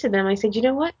I said to them, I said, you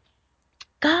know what?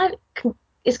 God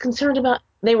is concerned about,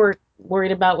 they were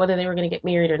worried about whether they were going to get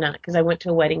married or not, because I went to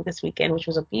a wedding this weekend, which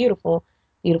was a beautiful,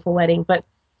 beautiful wedding. But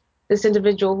this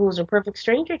individual who was a perfect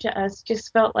stranger to us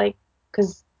just felt like,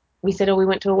 because we said, oh, we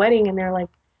went to a wedding, and they're like,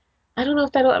 I don't know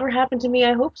if that'll ever happen to me.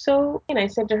 I hope so. And I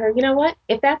said to her, you know what?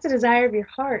 If that's a desire of your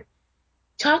heart,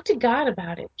 talk to God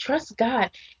about it. Trust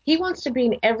God. He wants to be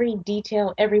in every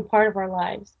detail, every part of our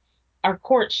lives, our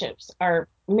courtships, our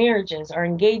marriages, our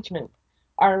engagement,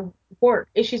 our work,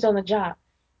 issues on the job.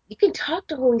 You can talk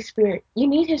to Holy Spirit. You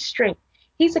need His strength.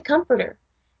 He's a comforter.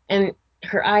 And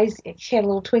her eyes, she had a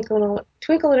little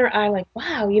twinkle in her eye, like,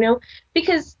 wow,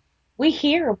 because we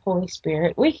hear of Holy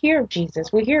Spirit, we hear of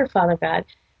Jesus, we hear of Father God,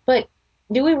 but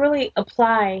do we really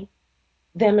apply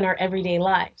them in our everyday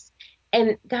lives?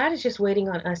 And God is just waiting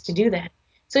on us to do that.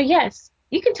 So, yes,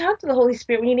 you can talk to the Holy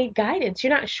Spirit when you need guidance.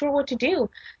 You're not sure what to do.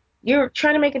 You're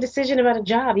trying to make a decision about a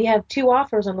job. You have two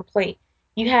offers on the plate.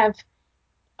 You have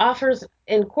offers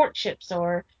in courtships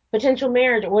or potential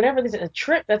marriage or whatever. There's a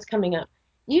trip that's coming up.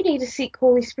 You need to seek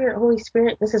Holy Spirit. Holy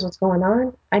Spirit, this is what's going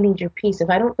on. I need your peace. If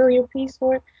I don't feel your peace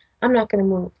for it, I'm not going to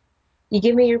move. You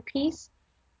give me your peace.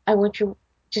 I want your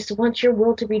just want your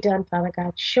will to be done, Father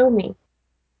God. Show me.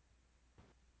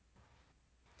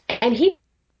 And He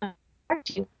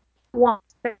wants you. He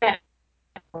wants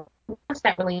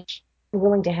that relationship.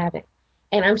 Willing to have it.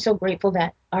 And I'm so grateful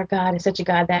that our God is such a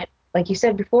God that, like you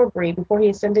said before, Bree, before He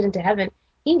ascended into heaven,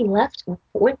 He left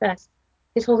with us.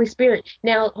 His Holy Spirit.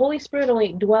 Now, Holy Spirit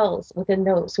only dwells within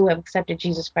those who have accepted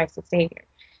Jesus Christ as Savior.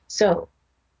 So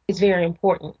it's very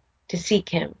important to seek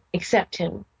Him, accept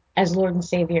Him as Lord and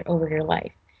Savior over your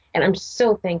life. And I'm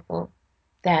so thankful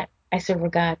that I serve a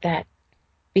God that,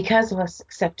 because of us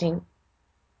accepting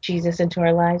Jesus into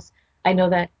our lives, I know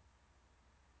that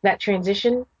that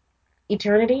transition,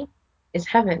 eternity, is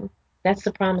heaven. That's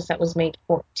the promise that was made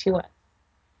for to us.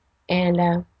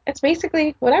 And that's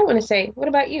basically what I want to say. What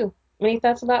about you? Any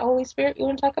thoughts about Holy Spirit you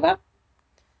want to talk about?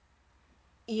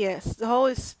 Yes, the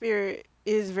Holy Spirit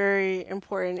is very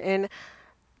important, and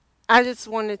I just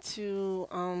wanted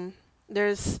to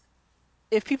there's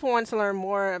if people want to learn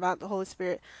more about the Holy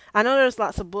Spirit, I know there's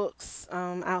lots of books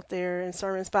out there and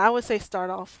sermons, but I would say start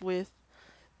off with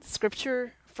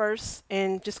scripture first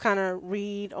and just kind of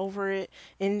read over it,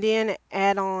 and then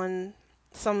add on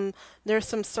some. There's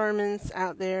some sermons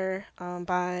out there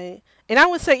by, and I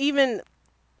would say even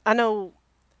I know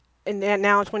and that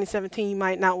now in 2017 you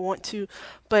might not want to,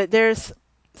 but there's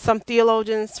some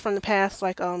theologians from the past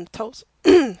like Tozer,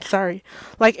 sorry,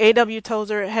 like A.W.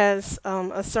 Tozer has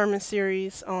a sermon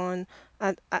series on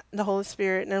the Holy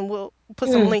Spirit, and we'll put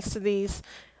some Mm, links to these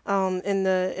in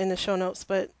the show notes.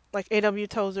 But like A.W.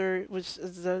 Tozer, which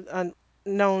is a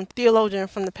known theologian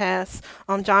from the past,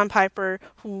 John Piper,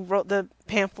 who wrote the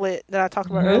pamphlet that I talked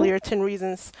about mm-hmm, earlier, 10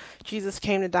 Reasons Jesus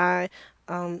Came to Die.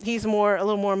 He's a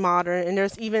little more modern, and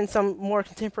there's even some more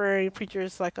contemporary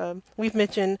preachers like we've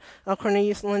mentioned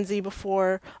Cornelius Lindsay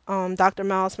before, Dr.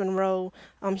 Miles Monroe.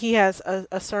 He has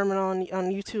a sermon on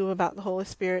YouTube about the Holy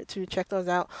Spirit to check those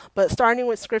out. But starting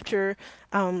with scripture,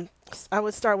 I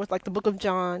would start with like the book of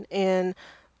John and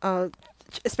uh,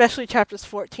 especially chapters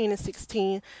 14 and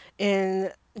 16.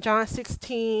 In John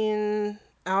 16,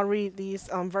 I'll read these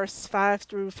verses 5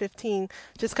 through 15.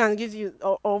 Just kind of gives you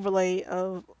an overlay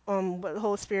of what the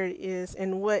Holy Spirit is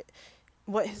and what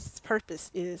his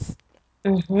purpose is.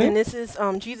 mm-hmm, And this is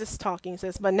Jesus talking. It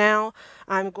says, "But now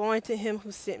I'm going to him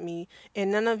who sent me,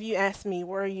 and none of you ask me,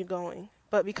 'Where are you going?'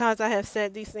 But because I have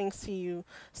said these things to you,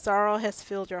 sorrow has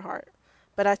filled your heart.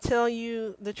 But I tell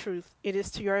you the truth, it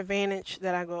is to your advantage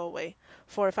that I go away.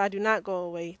 For if I do not go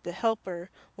away, the Helper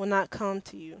will not come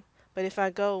to you. But if I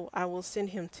go, I will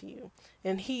send him to you.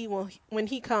 And he will, when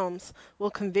he comes,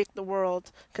 will convict the world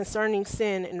concerning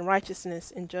sin and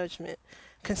righteousness and judgment.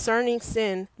 Concerning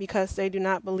sin, because they do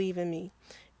not believe in me,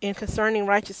 and concerning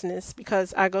righteousness,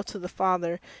 because I go to the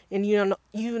Father, and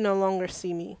you no longer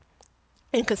see me,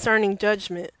 and concerning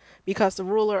judgment, because the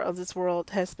ruler of this world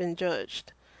has been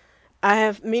judged. I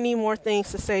have many more things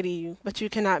to say to you, but you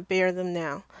cannot bear them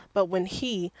now. But when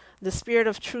he, the Spirit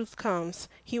of truth comes,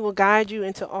 he will guide you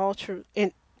into all truth,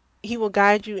 and he will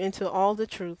guide you into all the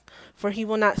truth, for he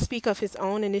will not speak of his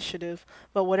own initiative,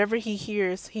 but whatever he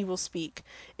hears, he will speak,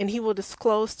 and he will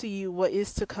disclose to you what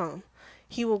is to come.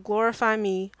 He will glorify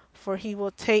me, for he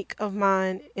will take of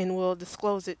mine and will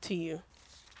disclose it to you.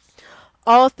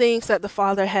 All things that the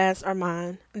Father has are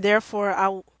mine. Therefore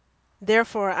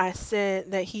I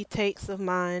said that he takes of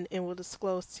mine and will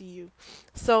disclose to you.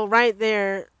 So right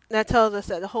there, that tells us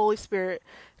that the Holy Spirit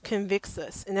convicts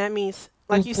us. And that means,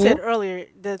 like you mm-hmm. said earlier,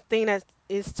 the thing that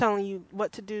is telling you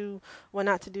what to do, what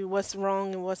not to do, what's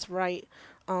wrong and what's right.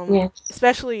 Yes.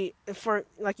 Especially for,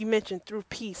 like you mentioned, through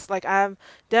peace. Like I've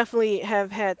definitely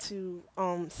have had to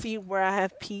see where I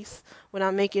have peace when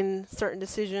I'm making certain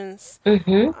decisions.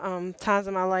 Mm-hmm, Times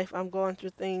in my life I'm going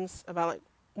through things about like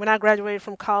when I graduated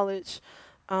from college.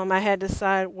 I had to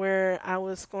decide where I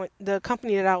was going. The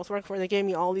company that I was working for, they gave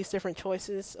me all these different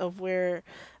choices of where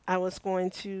I was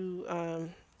going to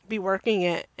be working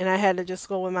at, and I had to just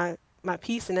go with my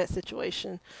peace in that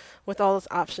situation, with all those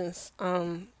options.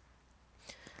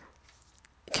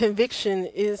 Conviction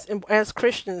is, as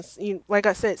Christians, like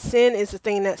I said, sin is the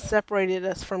thing that separated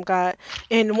us from God,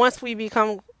 and once we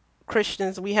become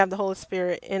Christians, we have the Holy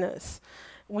Spirit in us.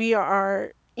 We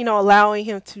are, allowing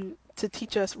him to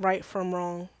teach us right from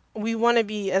wrong. We want to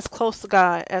be as close to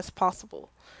God as possible,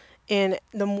 and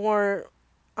the more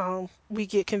we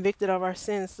get convicted of our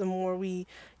sins, the more we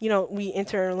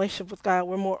enter a relationship with God.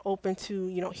 We're more open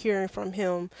to hearing from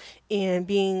him and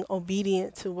being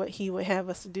obedient to what he would have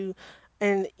us to do.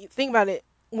 And you think about it,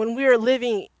 when we're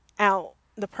living out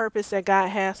the purpose that God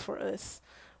has for us,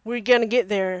 we're gonna get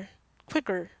there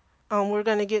quicker. We're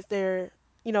gonna get there,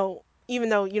 you know even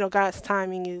though God's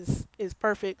timing is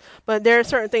perfect, but there are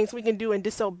certain things we can do in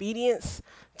disobedience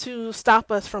to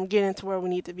stop us from getting to where we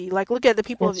need to be. Like look at the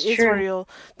people of That's true. Israel.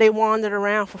 They wandered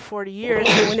around for 40 years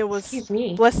when it was, Excuse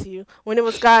me. bless you, when it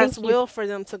was God's Thank you. will for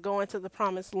them to go into the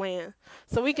promised land.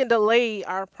 So we can delay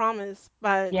our promise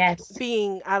by Yes,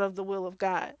 being out of the will of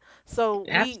God. So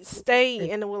we absolutely stay true.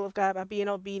 in the will of God by being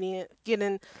obedient,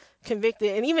 getting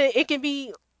convicted, and even it can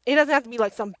be, it doesn't have to be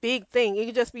like some big thing. It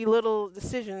can just be little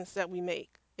decisions that we make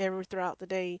every throughout the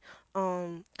day.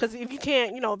 Because if you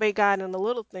can't, obey God in the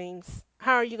little things,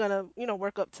 how are you gonna,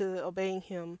 work up to obeying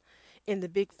Him in the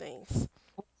big things?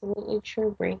 Absolutely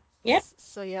true, Bree. Yep.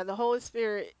 So yeah, the Holy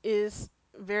Spirit is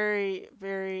very,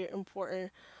 very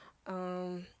important.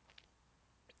 Um,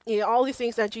 yeah, all these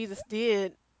things that Jesus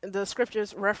did, the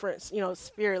scriptures reference,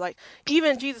 spirit. Like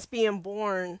even Jesus being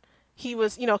born, he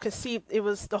was, conceived. It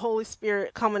was the Holy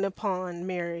Spirit coming upon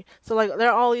Mary. So like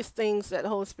there are all these things that the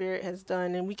Holy Spirit has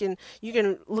done, and you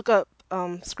can look up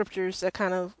scriptures that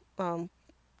kind of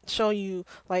show you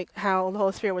like how the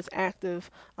Holy Spirit was active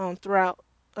throughout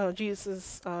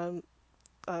Jesus's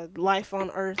life on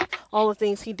earth, all the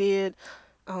things he did.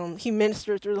 He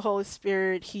ministered through the Holy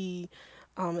Spirit. He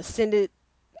ascended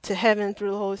to heaven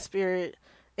through the Holy Spirit,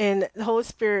 and the Holy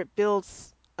Spirit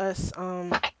builds us.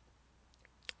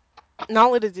 Not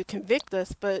only does it convict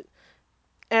us, but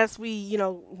as we,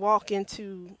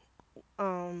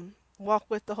 walk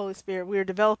with the Holy Spirit, we are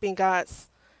developing God's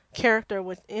character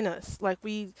within us. Like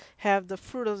we have the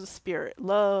fruit of the Spirit: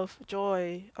 love,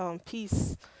 joy,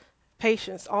 peace,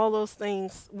 patience. All those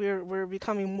things. We're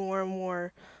becoming more and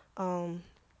more um,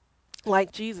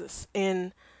 like Jesus.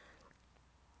 And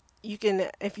you can,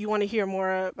 if you want to hear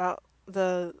more about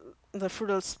the the fruit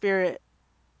of the Spirit,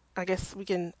 I guess we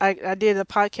can. I did a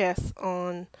podcast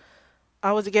on.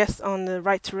 I was a guest on the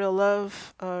Right to Real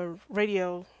Love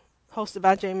radio hosted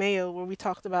by Jay Mayo, where we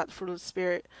talked about the fruit of the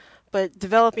Spirit, but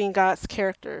developing God's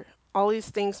character, all these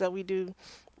things that we do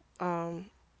um,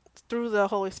 through the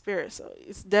Holy Spirit. So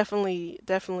it's definitely,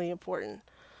 definitely important.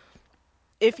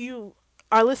 If you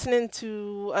are listening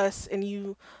to us and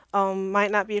you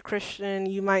might not be a Christian,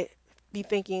 you might be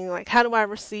thinking like, how do I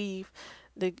receive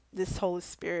this Holy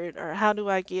Spirit, or how do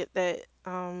I get that?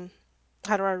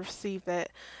 How do I receive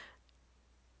that?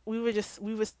 We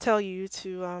would tell you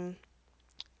to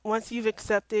once you've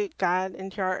accepted God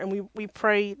into your heart, and we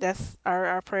pray, that's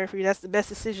our prayer for you. That's the best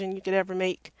decision you could ever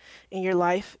make in your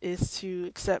life, is to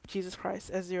accept Jesus Christ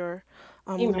as your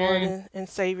Lord Amen. and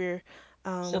Savior.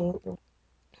 Um, Absolutely.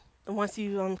 and once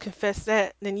you confess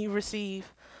that, then you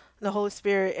receive the Holy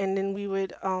Spirit, and then we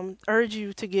would urge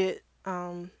you to get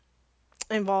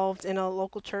involved in a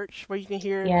local church where you can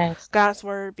hear Yes. God's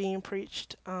word being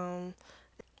preached.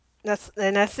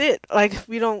 That's it. Like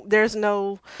we don't. There's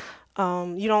no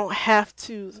you don't have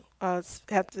to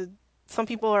have to. Some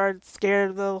people are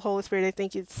scared of the Holy Spirit. They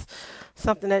think it's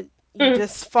something that you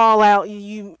just fall out.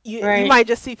 You Right. might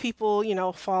just see people,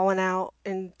 falling out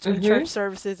in church Mm-hmm.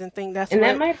 services and think that's And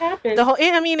that what might the happen. whole.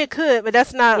 I mean, it could, but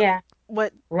that's not Yeah.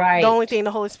 what the only Right. thing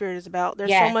the Holy Spirit is about.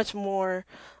 There's so Yes. much more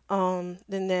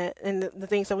than that, and the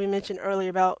things that we mentioned earlier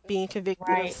about being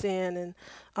convicted of Right. sin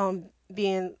and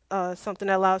being something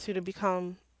that allows you to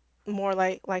become more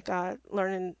like God,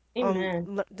 learning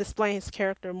Amen. displaying His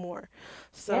character more.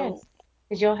 So Yes.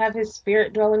 Because you'll have his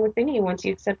spirit dwelling within you once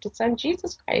you accept his son,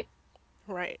 Jesus Christ.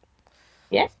 right.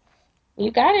 Yeah.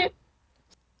 You got it.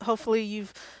 Hopefully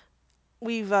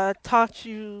we've taught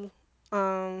you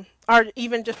or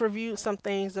even just reviewed some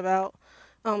things about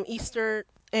Easter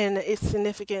and its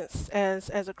significance as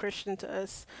a Christian to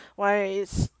us. Why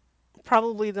it's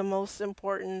probably the most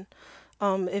important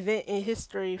event in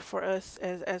history for us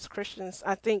as Christians.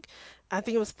 I think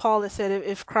it was Paul that said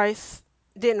if Christ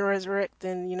didn't resurrect,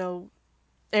 then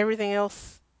everything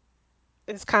else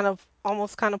is kind of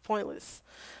almost kind of pointless.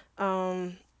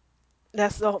 Um,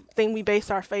 that's the thing we base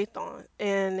our faith on,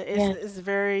 and Yes. it's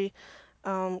very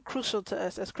crucial to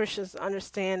us as Christians to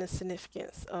understand the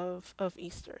significance of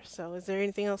Easter. So, is there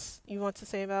anything else you want to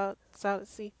say about Solid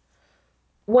Sea?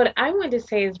 What I want to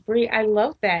say is, Bree, I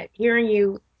love that hearing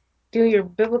you do your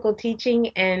biblical teaching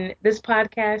and this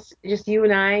podcast, just you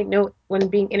and I, know when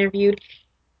being interviewed,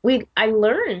 I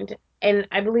learned, and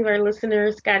I believe our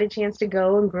listeners got a chance to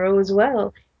go and grow as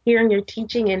well, hearing your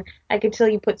teaching, and I could tell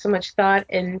you put so much thought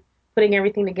in putting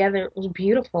everything together. It was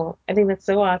beautiful. I think that's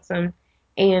so awesome,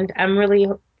 and I'm really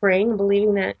praying and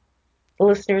believing that the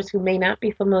listeners who may not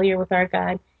be familiar with our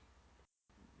God,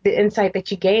 the insight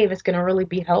that you gave is going to really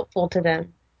be helpful to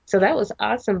them. So that was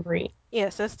awesome, Bree.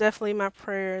 Yes, that's definitely my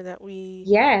prayer that we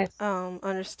Yes.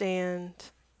 understand.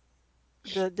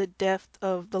 the depth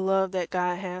of the love that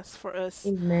God has for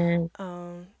us, Amen.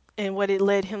 um, and what it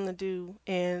led him to do,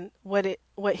 and what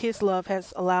his love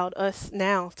has allowed us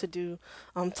now to do,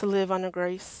 to live under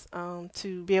grace,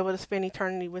 to be able to spend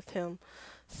eternity with him.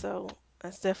 So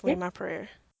that's definitely Yeah. my prayer.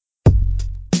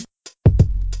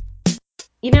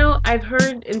 I've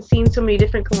heard and seen so many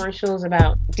different commercials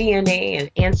about DNA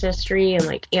and ancestry and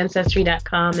like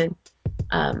ancestry.com, and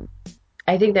um,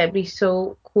 I think that'd be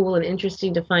so cool and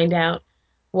interesting to find out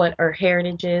what our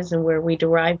heritage is and where we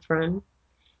derive from.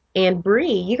 And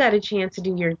Bree, you got a chance to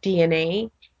do your DNA.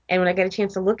 And when I got a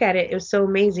chance to look at it, it was so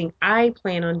amazing. I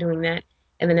plan on doing that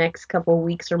in the next couple of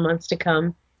weeks or months to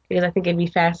come because I think it'd be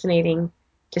fascinating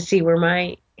to see where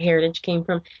my heritage came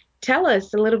from. Tell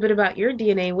us a little bit about your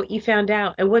DNA, what you found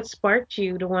out, and what sparked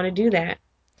you to want to do that.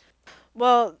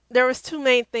 Well, there was two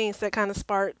main things that kind of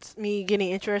sparked me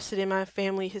getting interested in my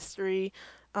family history.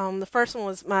 The first one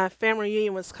was my family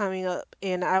reunion was coming up,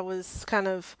 and I was kind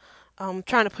of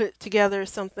trying to put together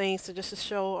some things to just to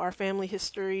show our family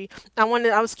history. I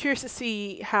was curious to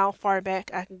see how far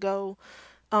back I could go.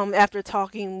 After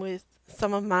talking with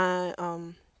some of my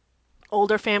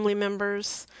older family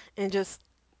members and just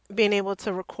being able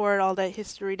to record all that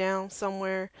history down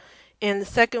somewhere. And the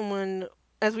second one,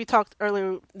 as we talked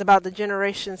earlier about the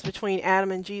generations between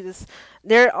Adam and Jesus,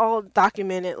 they're all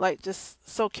documented like just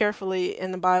so carefully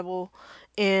in the Bible.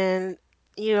 And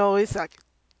it's like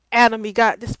Adam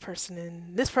begot this person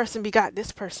and this person begot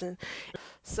this person.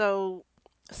 So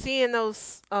seeing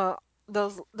those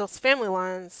family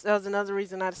lines, that was another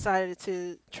reason I decided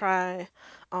to try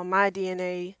my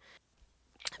DNA.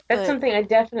 That's But something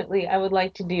I would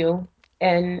like to do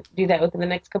and do that within the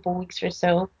next couple of weeks or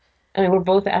so. I mean, we're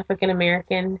both African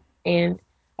American, and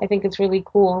I think it's really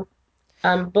cool.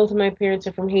 Both of my parents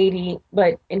are from Haiti,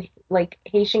 but in like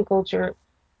Haitian culture,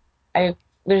 I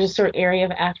there's a certain area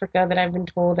of Africa that I've been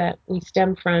told that we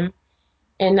stem from,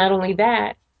 and not only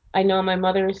that, I know on my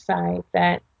mother's side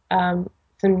that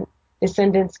some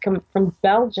descendants come from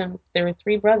Belgium. There were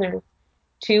three brothers.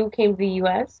 Two came to the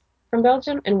U.S. from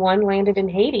Belgium, and one landed in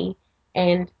Haiti.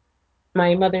 And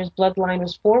my mother's bloodline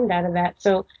was formed out of that.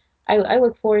 So I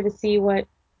look forward to see what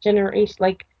generation,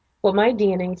 like what my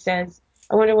DNA says.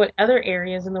 I wonder what other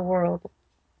areas in the world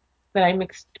that I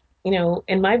mixed,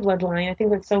 in my bloodline. I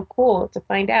think that's so cool to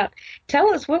find out.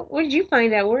 Tell us, what did you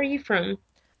find out? Where are you from?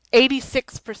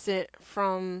 86%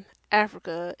 from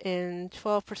Africa and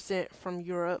 12% from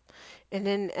Europe. And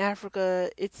in Africa,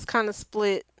 it's kind of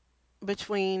split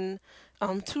between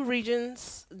two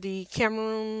regions, the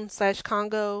Cameroon slash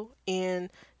Congo and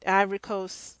the Ivory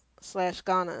Coast slash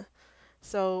Ghana.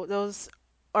 So those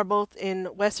are both in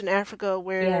Western Africa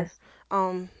where Yes.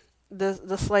 um,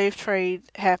 the slave trade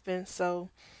happened. So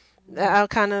Mhm. I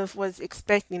kind of was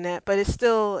expecting that, but it's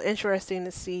still interesting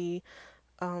to see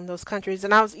those countries.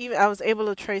 And I was able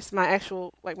to trace my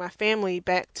actual like my family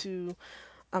back to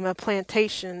a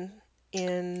plantation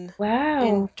in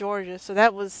Wow. Georgia. So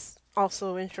that was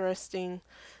also interesting.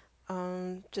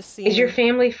 Just Is your seeing.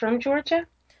 family from Georgia?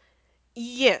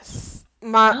 Yes,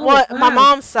 Oh, my wow.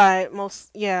 mom's side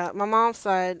my mom's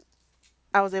side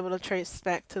I was able to trace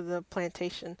back to the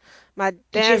plantation. My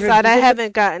Did you dad's ever side I visit the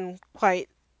haven't gotten quite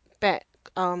back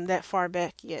that far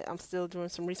back yet. I'm still doing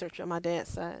some research on my dad's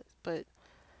side, but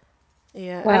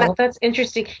yeah, and Wow, well, that's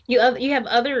interesting. You have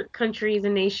other countries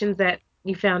and nations that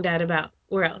you found out about.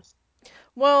 Where else?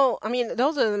 well, I mean,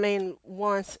 those are the main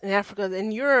ones in Africa.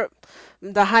 In Europe,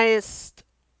 the highest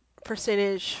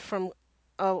percentage from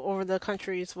over the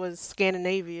countries was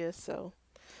Scandinavia. So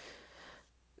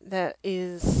that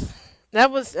is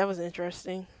that was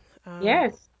interesting. Um,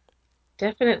 Yes,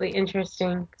 definitely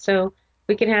interesting. So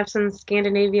we can have some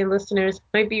Scandinavian listeners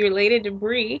might be related to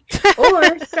Bree,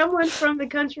 or someone from the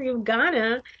country of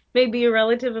Ghana may be a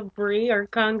relative of Bree or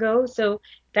Congo. So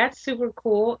that's super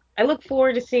cool. I look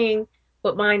forward to seeing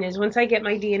what mine is. Once I get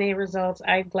my DNA results,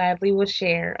 I gladly will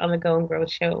share on the Go and Grow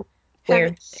show have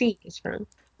where C is from.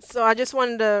 so I just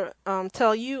wanted to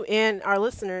tell you and our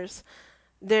listeners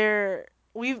there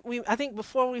we I think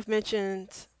before we've mentioned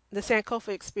the Sankofa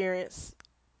experience,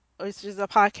 which is a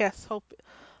podcast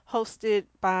hosted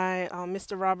by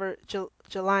Mr. Robert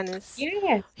Jelinas.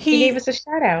 Yes, he gave He us a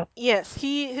shout out. Yes,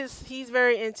 he's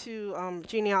very into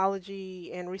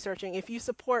genealogy and researching. If you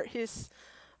support his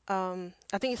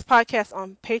I think his podcast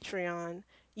on Patreon,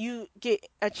 you get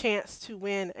a chance to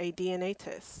win a DNA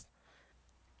test.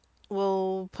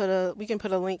 We can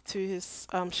put a link to his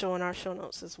show in our show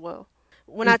notes as well.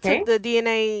 When I took Okay. the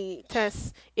DNA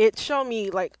test, it showed me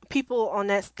like people on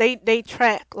that they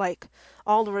track like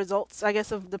all the results I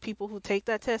guess of the people who take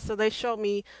that test. So they showed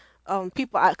me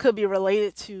people I could be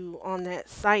related to on that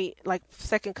site, like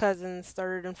second cousins,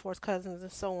 third and fourth cousins,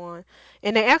 and so on.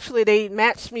 And they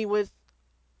matched me with.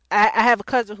 I have a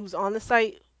cousin who's on the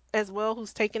site as well,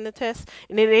 who's taking the test,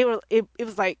 and then it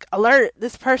was like alert,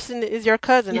 this person is your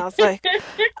cousin. I was like,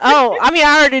 oh, I mean,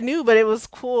 I already knew, but it was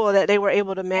cool that they were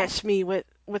able to match me with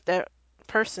that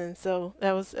person. So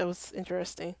that was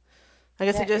interesting. I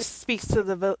guess it That is just speaks to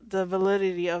the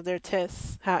validity of their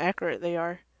tests, how accurate they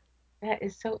are. that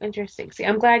is so interesting. See,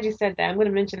 I'm glad you said that. I'm going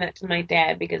to mention that to my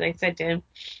dad because I said to him,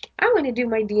 I'm going to do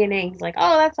my DNA. He's like,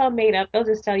 oh, that's all made up. They'll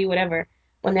just tell you whatever.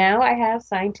 Well, Mhm. now I have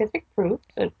scientific proof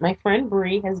that my friend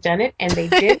Bree has done it, and they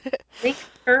did link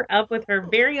her up with her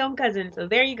very own cousin. So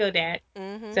there you go, Dad.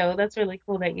 Mhm. So that's really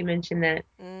cool that you mentioned that.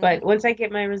 But Mhm. once I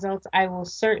get my results, I will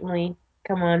certainly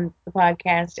come on the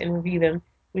podcast and review them.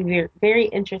 It'll be very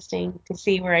interesting to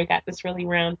see where I got this really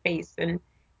round face and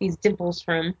these dimples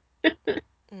from.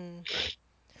 Mm.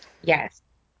 Yes.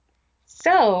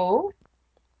 So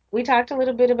we talked a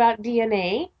little bit about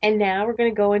DNA, and now we're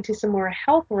going to go into some more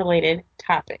health related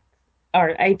topics,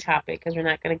 or a topic, because we're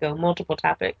not going to go multiple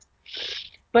topics.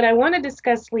 But I want to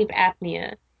discuss sleep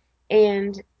apnea.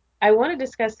 And I want to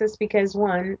discuss this because,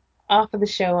 one, off of the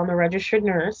show, I'm a registered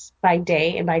nurse by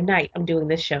day, and by night, I'm doing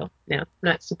this show. No, I'm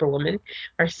not Superwoman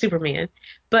or Superman.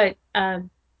 But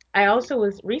I also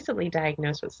was recently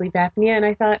diagnosed with sleep apnea, and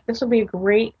I thought this would be a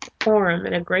great forum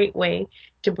and a great way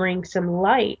to bring some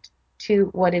light to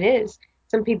what it is.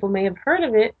 Some people may have heard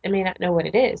of it and may not know what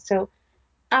it is. So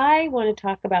I want to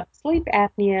talk about sleep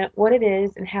apnea, what it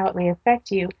is, and how it may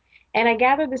affect you. And I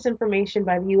gathered this information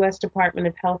by the U.S. Department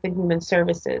of Health and Human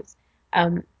Services.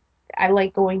 Um, I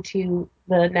like going to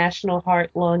the National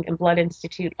Heart, Lung, and Blood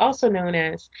Institute, also known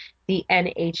as the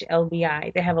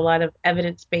NHLBI. They have a lot of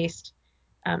evidence based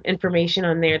information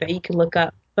on there that you can look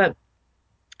up. But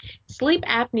sleep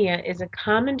apnea is a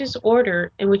common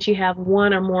disorder in which you have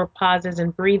one or more pauses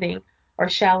in breathing or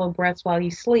shallow breaths while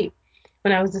you sleep.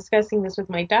 When I was discussing this with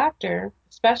my doctor,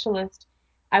 specialist,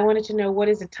 I wanted to know what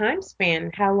is the time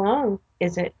span? How long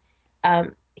is it?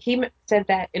 He said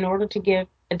that in order to give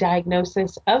a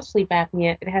diagnosis of sleep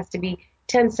apnea, it has to be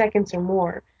 10 seconds or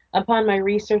more. Upon my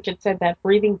research, it said that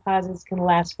breathing pauses can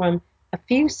last from a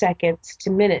few seconds to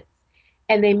minutes,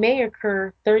 and they may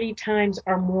occur 30 times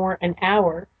or more an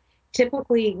hour.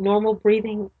 Typically, normal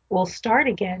breathing will start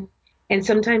again, and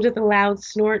sometimes with a loud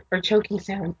snort or choking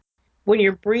sound. When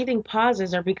your breathing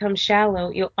pauses or becomes shallow,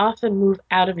 you'll often move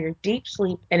out of your deep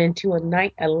sleep and into a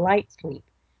light sleep,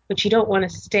 but you don't want to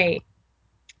stay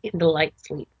in the light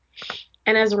sleep.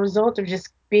 And as a result of just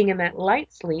being in that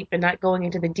light sleep and not going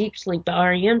into the deep sleep, the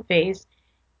REM phase,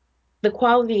 the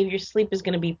quality of your sleep is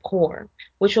going to be poor,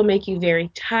 which will make you very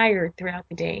tired throughout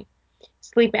the day.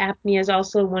 Sleep apnea is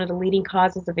also one of the leading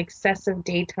causes of excessive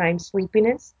daytime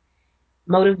sleepiness,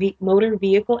 motor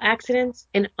vehicle accidents,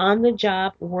 and on the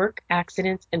job work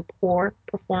accidents and poor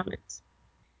performance.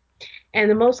 And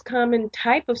the most common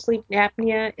type of sleep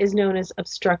apnea is known as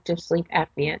obstructive sleep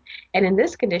apnea. And in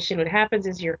this condition, what happens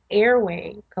is your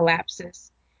airway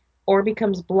collapses or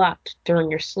becomes blocked during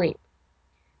your sleep.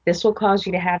 This will cause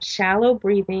you to have shallow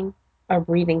breathing or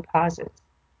breathing pauses.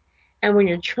 And when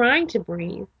you're trying to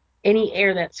breathe, any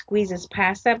air that squeezes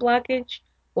past that blockage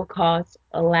will cause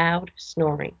a loud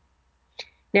snoring.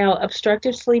 Now,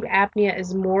 obstructive sleep apnea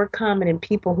is more common in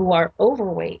people who are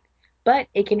overweight, but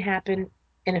it can happen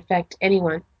and affect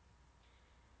anyone.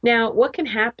 Now, what can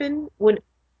happen when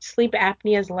sleep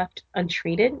apnea is left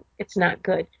untreated? It's not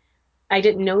good. I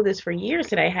didn't know this for years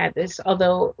that I had this,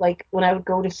 although, like, when I would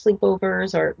go to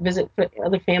sleepovers or visit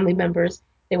other family members,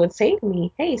 they would say to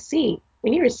me, hey, see,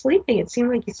 when you were sleeping, it seemed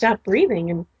like you stopped breathing.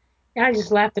 And I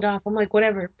just laughed it off. I'm like,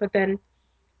 whatever. But then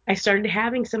I started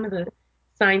having some of the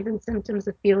signs and symptoms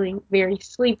of feeling very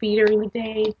sleepy during the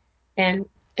day. And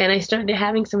I started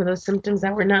having some of those symptoms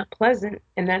that were not pleasant.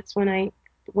 And that's when I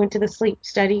went to the sleep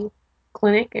study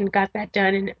clinic and got that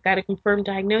done and got a confirmed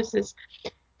diagnosis.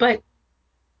 But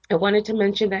I wanted to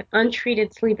mention that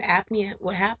untreated sleep apnea,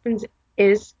 what happens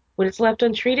is when it's left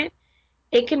untreated,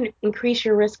 it can increase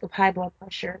your risk of high blood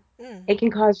pressure. Mm. It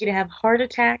can cause you to have heart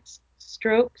attacks,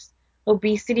 strokes,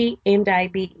 obesity, and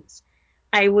diabetes.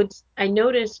 I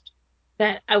noticed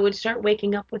that I would start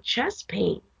waking up with chest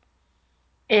pain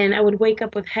and I would wake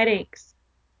up with headaches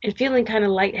and feeling kind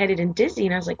of lightheaded and dizzy.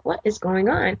 And I was like, what is going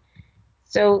on?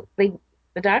 So the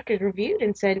doctors reviewed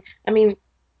and said, I mean,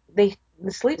 the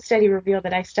sleep study revealed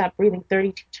that I stopped breathing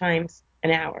 32 times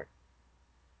an hour.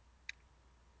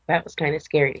 That was kind of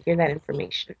scary to hear that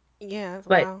information. Yeah.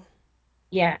 But Wow.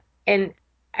 yeah, and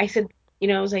I said,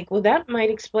 I was like, well, that might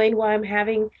explain why I'm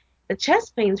having the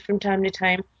chest pains from time to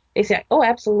time. They say, oh,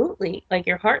 absolutely. Like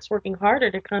your heart's working harder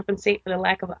to compensate for the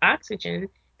lack of oxygen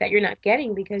that you're not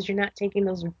getting because you're not taking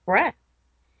those breaths.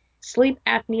 Sleep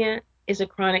apnea is a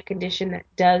chronic condition that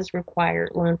does require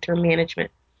long term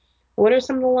management. What are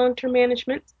some of the long term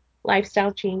managements?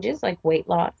 Lifestyle changes like weight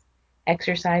loss,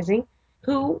 exercising.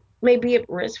 Who may be at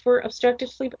risk for obstructive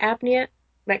sleep apnea,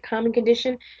 that common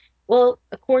condition? Well,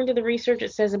 according to the research,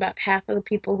 it says about half of the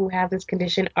people who have this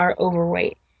condition are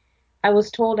overweight. I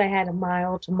was told I had a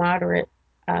mild to moderate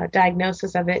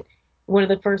diagnosis of it. One of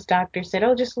the first doctors said,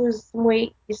 "Oh, just lose some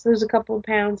weight, just lose a couple of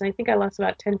pounds." I think I lost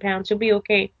about 10 pounds. You'll be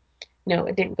okay. No,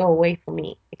 it didn't go away for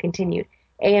me. It continued.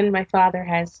 And my father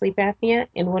has sleep apnea,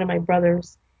 and one of my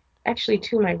brothers, actually,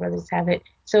 two of my brothers have it.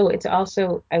 So it's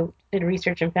also, I did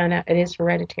research and found out it is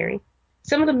hereditary.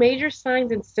 Some of the major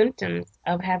signs and symptoms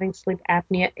of having sleep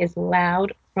apnea is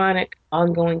loud, chronic,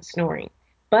 ongoing snoring.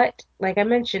 But, like I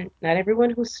mentioned, not everyone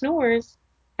who snores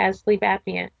has sleep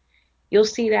apnea. You'll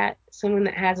see that someone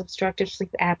that has obstructive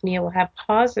sleep apnea will have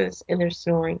pauses in their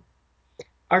snoring,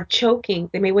 are choking.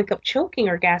 They may wake up choking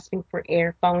or gasping for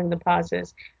air following the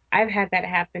pauses. I've had that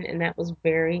happen, and that was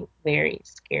very, very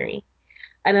scary.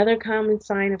 Another common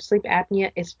sign of sleep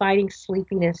apnea is fighting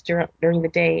sleepiness during the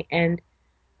day. And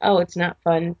oh, it's not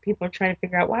fun. People are trying to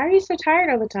figure out, why are you so tired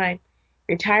all the time?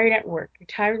 You're tired at work. You're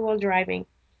tired while driving.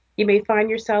 You may find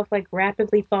yourself like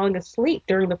rapidly falling asleep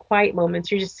during the quiet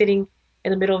moments. You're just sitting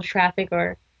in the middle of traffic,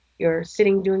 or you're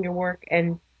sitting doing your work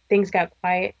and things got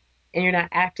quiet and you're not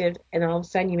active, and all of a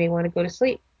sudden you may want to go to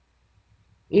sleep,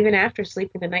 even after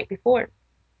sleeping the night before.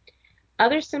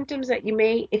 Other symptoms that you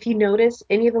may, if you notice,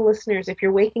 any of the listeners, if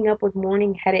you're waking up with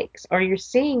morning headaches, or you're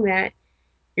seeing that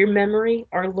your memory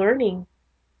or learning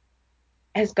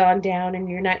has gone down and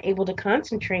you're not able to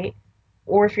concentrate,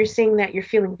 or if you're seeing that you're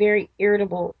feeling very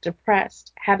irritable,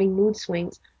 depressed, having mood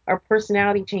swings or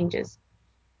personality changes,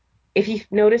 if you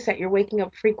notice that you're waking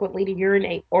up frequently to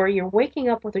urinate, or you're waking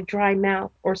up with a dry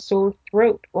mouth or sore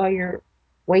throat while you're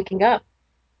waking up,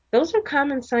 those are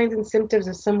common signs and symptoms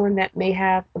of someone that may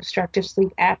have obstructive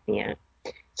sleep apnea.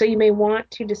 So you may want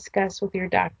to discuss with your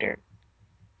doctor.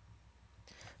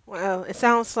 Well, it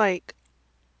sounds like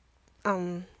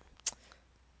um,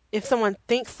 if someone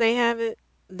thinks they have it,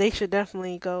 they should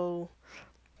definitely go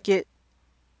get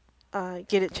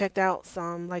get it checked out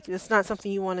some. Like it's not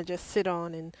something you want to just sit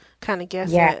on and kind of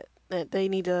guess Yeah, at. That they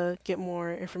need to get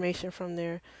more information from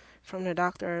their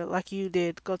doctor, like you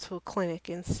did. Go to a clinic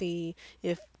and see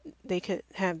if they could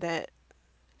have that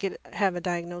get have a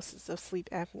diagnosis of sleep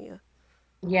apnea.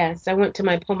 yes, I went to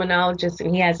my pulmonologist,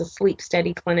 and he has a sleep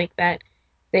study clinic that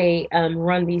they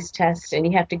run these tests, and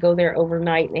you have to go there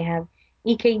overnight. And they have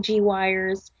EKG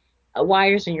wires,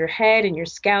 wires in your head and your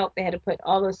scalp. They had to put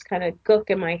all this kind of gook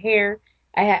in my hair.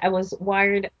 I was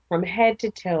wired from head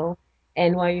to toe,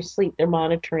 and while you sleep, they're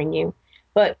monitoring you.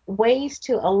 But ways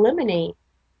to eliminate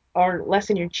or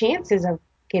lessen your chances of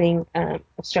getting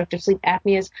obstructive sleep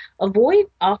apnea is avoid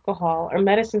alcohol or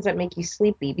medicines that make you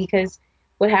sleepy, because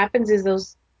what happens is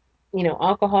those,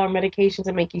 alcohol or medications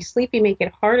that make you sleepy make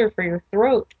it harder for your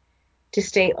throat to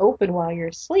stay open while you're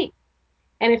asleep.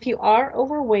 And if you are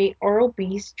overweight or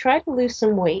obese, try to lose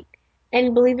some weight.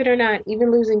 And believe it or not, even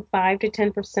losing 5 to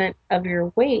 10% of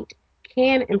your weight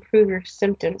can improve your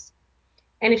symptoms.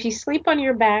 And if you sleep on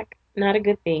your back, not a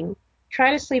good thing.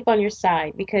 Try to sleep on your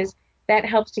side, because that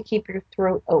helps to keep your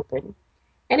throat open.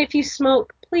 And if you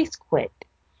smoke, please quit.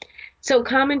 So,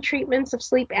 common treatments of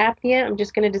sleep apnea, I'm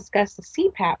just going to discuss the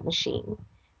CPAP machine.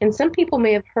 And some people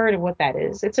may have heard of what that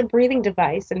is. It's a breathing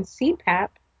device, and CPAP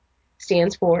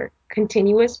stands for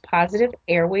continuous positive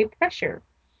airway pressure.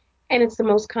 And it's the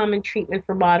most common treatment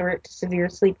for moderate to severe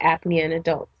sleep apnea in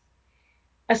adults.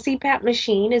 A CPAP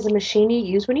machine is a machine you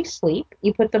use when you sleep.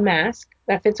 You put the mask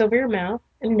that fits over your mouth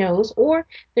and nose, or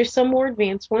there's some more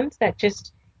advanced ones that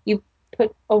just you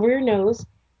put over your nose,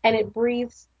 and it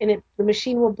breathes, and the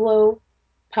machine will blow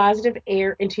positive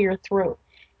air into your throat.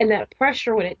 And that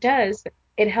pressure, what it does,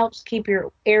 it helps keep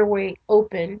your airway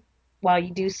open while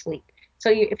you do sleep.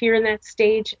 So if you're in that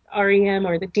stage REM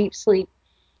or the deep sleep,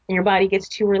 and your body gets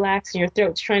too relaxed and your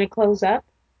throat's trying to close up,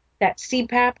 that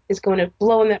CPAP is going to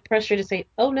blow in that pressure to say,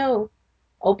 oh no,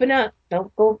 open up.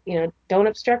 Don't go, don't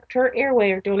obstruct her airway,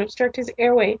 or don't obstruct his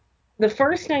airway. The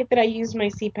first night that I used my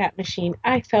CPAP machine,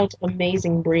 I felt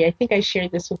amazing, Brie. I think I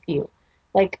shared this with you.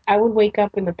 Like, I would wake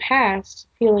up in the past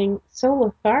feeling so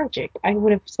lethargic. I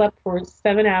would have slept for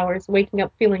 7 hours, waking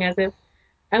up feeling as if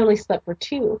I only slept for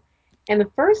two. And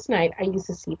the first night I used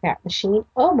the CPAP machine,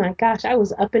 oh my gosh, I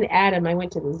was up and at 'em. I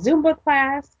went to the Zumba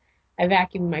class, I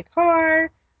vacuumed my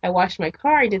car, I washed my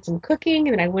car, I did some cooking,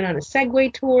 and then I went on a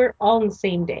Segway tour all in the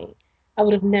same day. I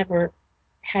would have never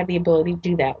had the ability to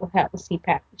do that without the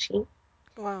CPAP machine.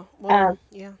 Wow. Well, Um,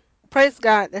 yeah. Praise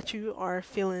God that you are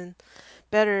feeling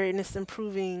better and it's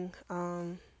improving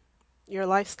your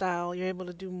lifestyle. You're able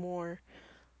to do more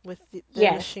with the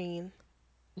yes, machine.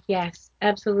 yes,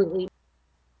 absolutely.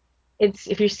 It's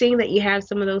if you're seeing that you have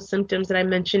some of those symptoms that I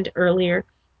mentioned earlier,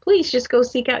 please just go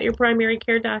seek out your primary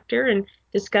care doctor and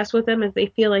discuss with them if they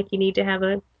feel like you need to have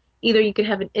a either you could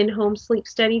have an in-home sleep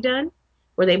study done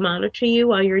where they monitor you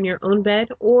while you're in your own bed,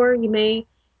 or you may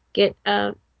get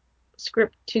a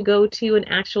script to go to an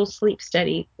actual sleep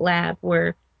study lab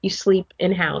where you sleep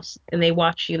in-house and they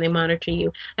watch you and they monitor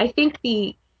you. I think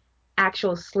the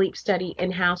actual sleep study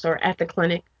in-house or at the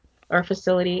clinic or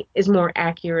facility is more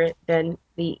accurate than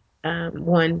the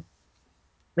one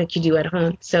that you do at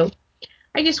home. So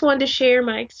I just wanted to share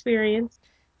my experience.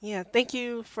 Yeah, thank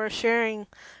you for sharing.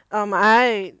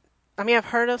 I mean, I've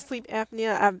heard of sleep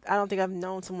apnea. I don't think I've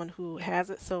known someone who has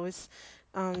it, so it's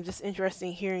just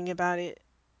interesting hearing about it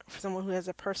for someone who has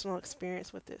a personal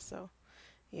experience with it. So,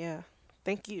 yeah,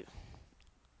 thank you.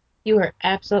 You are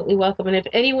absolutely welcome. And if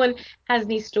anyone has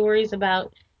any stories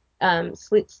about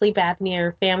sleep apnea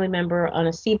or family member on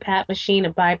a CPAP machine,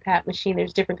 a BiPAP machine,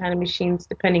 there's different kind of machines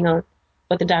depending on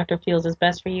what the doctor feels is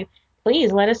best for you.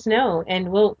 Please let us know, and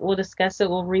we'll discuss it.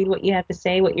 We'll read what you have to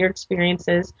say, what your experience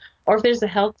is, or if there's a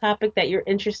health topic that you're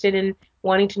interested in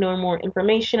wanting to know more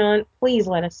information on. Please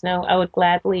let us know. I would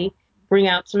gladly bring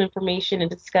out some information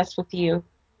and discuss with you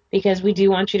because we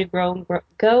do want you to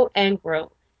go and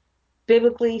grow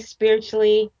biblically,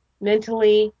 spiritually,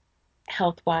 mentally,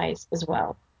 health wise as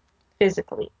well,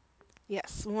 physically.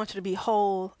 Yes, we want you to be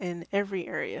whole in every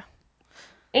area.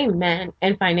 Amen.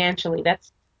 And financially,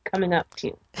 that's coming up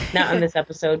too. Not on this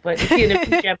episode, but in a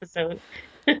future episode.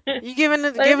 But You giving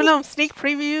I giving think, them sneak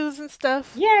previews and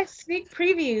stuff? yeah, sneak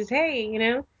previews. Hey.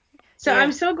 So I'm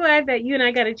Yeah. so glad that you and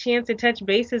I got a chance to touch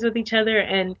bases with each other.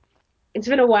 And it's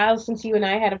been a while since you and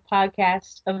I had a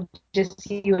podcast of just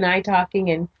you and I talking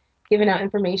and giving out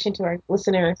information to our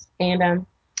listeners. And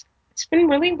it's been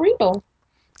really real.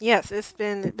 Yes, it's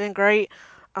been great.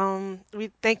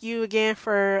 We thank you again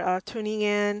for tuning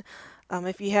in.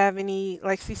 If you have any,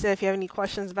 like she said, if you have any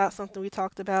questions about something we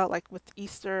talked about, like with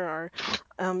Easter or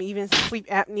even sleep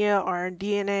apnea or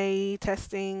DNA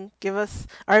testing, give us,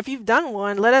 or if you've done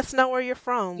one, let us know where you're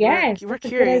from. Yes, We're that's a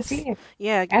good curious. idea.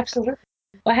 Yeah, Absolutely.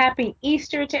 Well, happy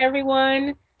Easter to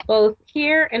everyone, both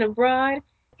here and abroad.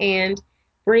 And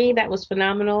Bree, that was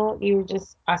phenomenal. You were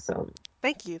just awesome.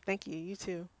 thank you, thank you. You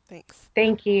too. Thanks.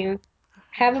 Thank you. All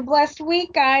Have right. a blessed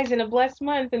week, guys, and a blessed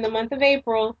month in the month of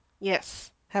April.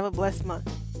 Yes. Have a blessed month.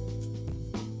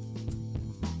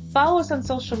 Follow us on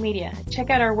social media. Check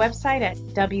out our website at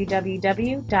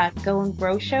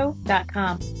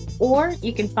www.goandgrowshow.com. Or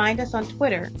you can find us on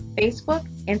Twitter, Facebook,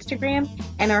 Instagram,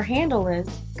 and our handle is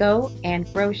Go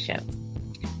and Grow Show.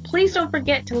 Please don't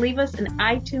forget to leave us an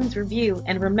iTunes review,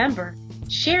 and remember,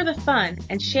 share the fun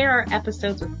and share our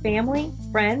episodes with family,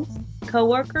 friends,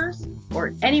 coworkers,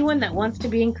 or anyone that wants to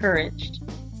be encouraged.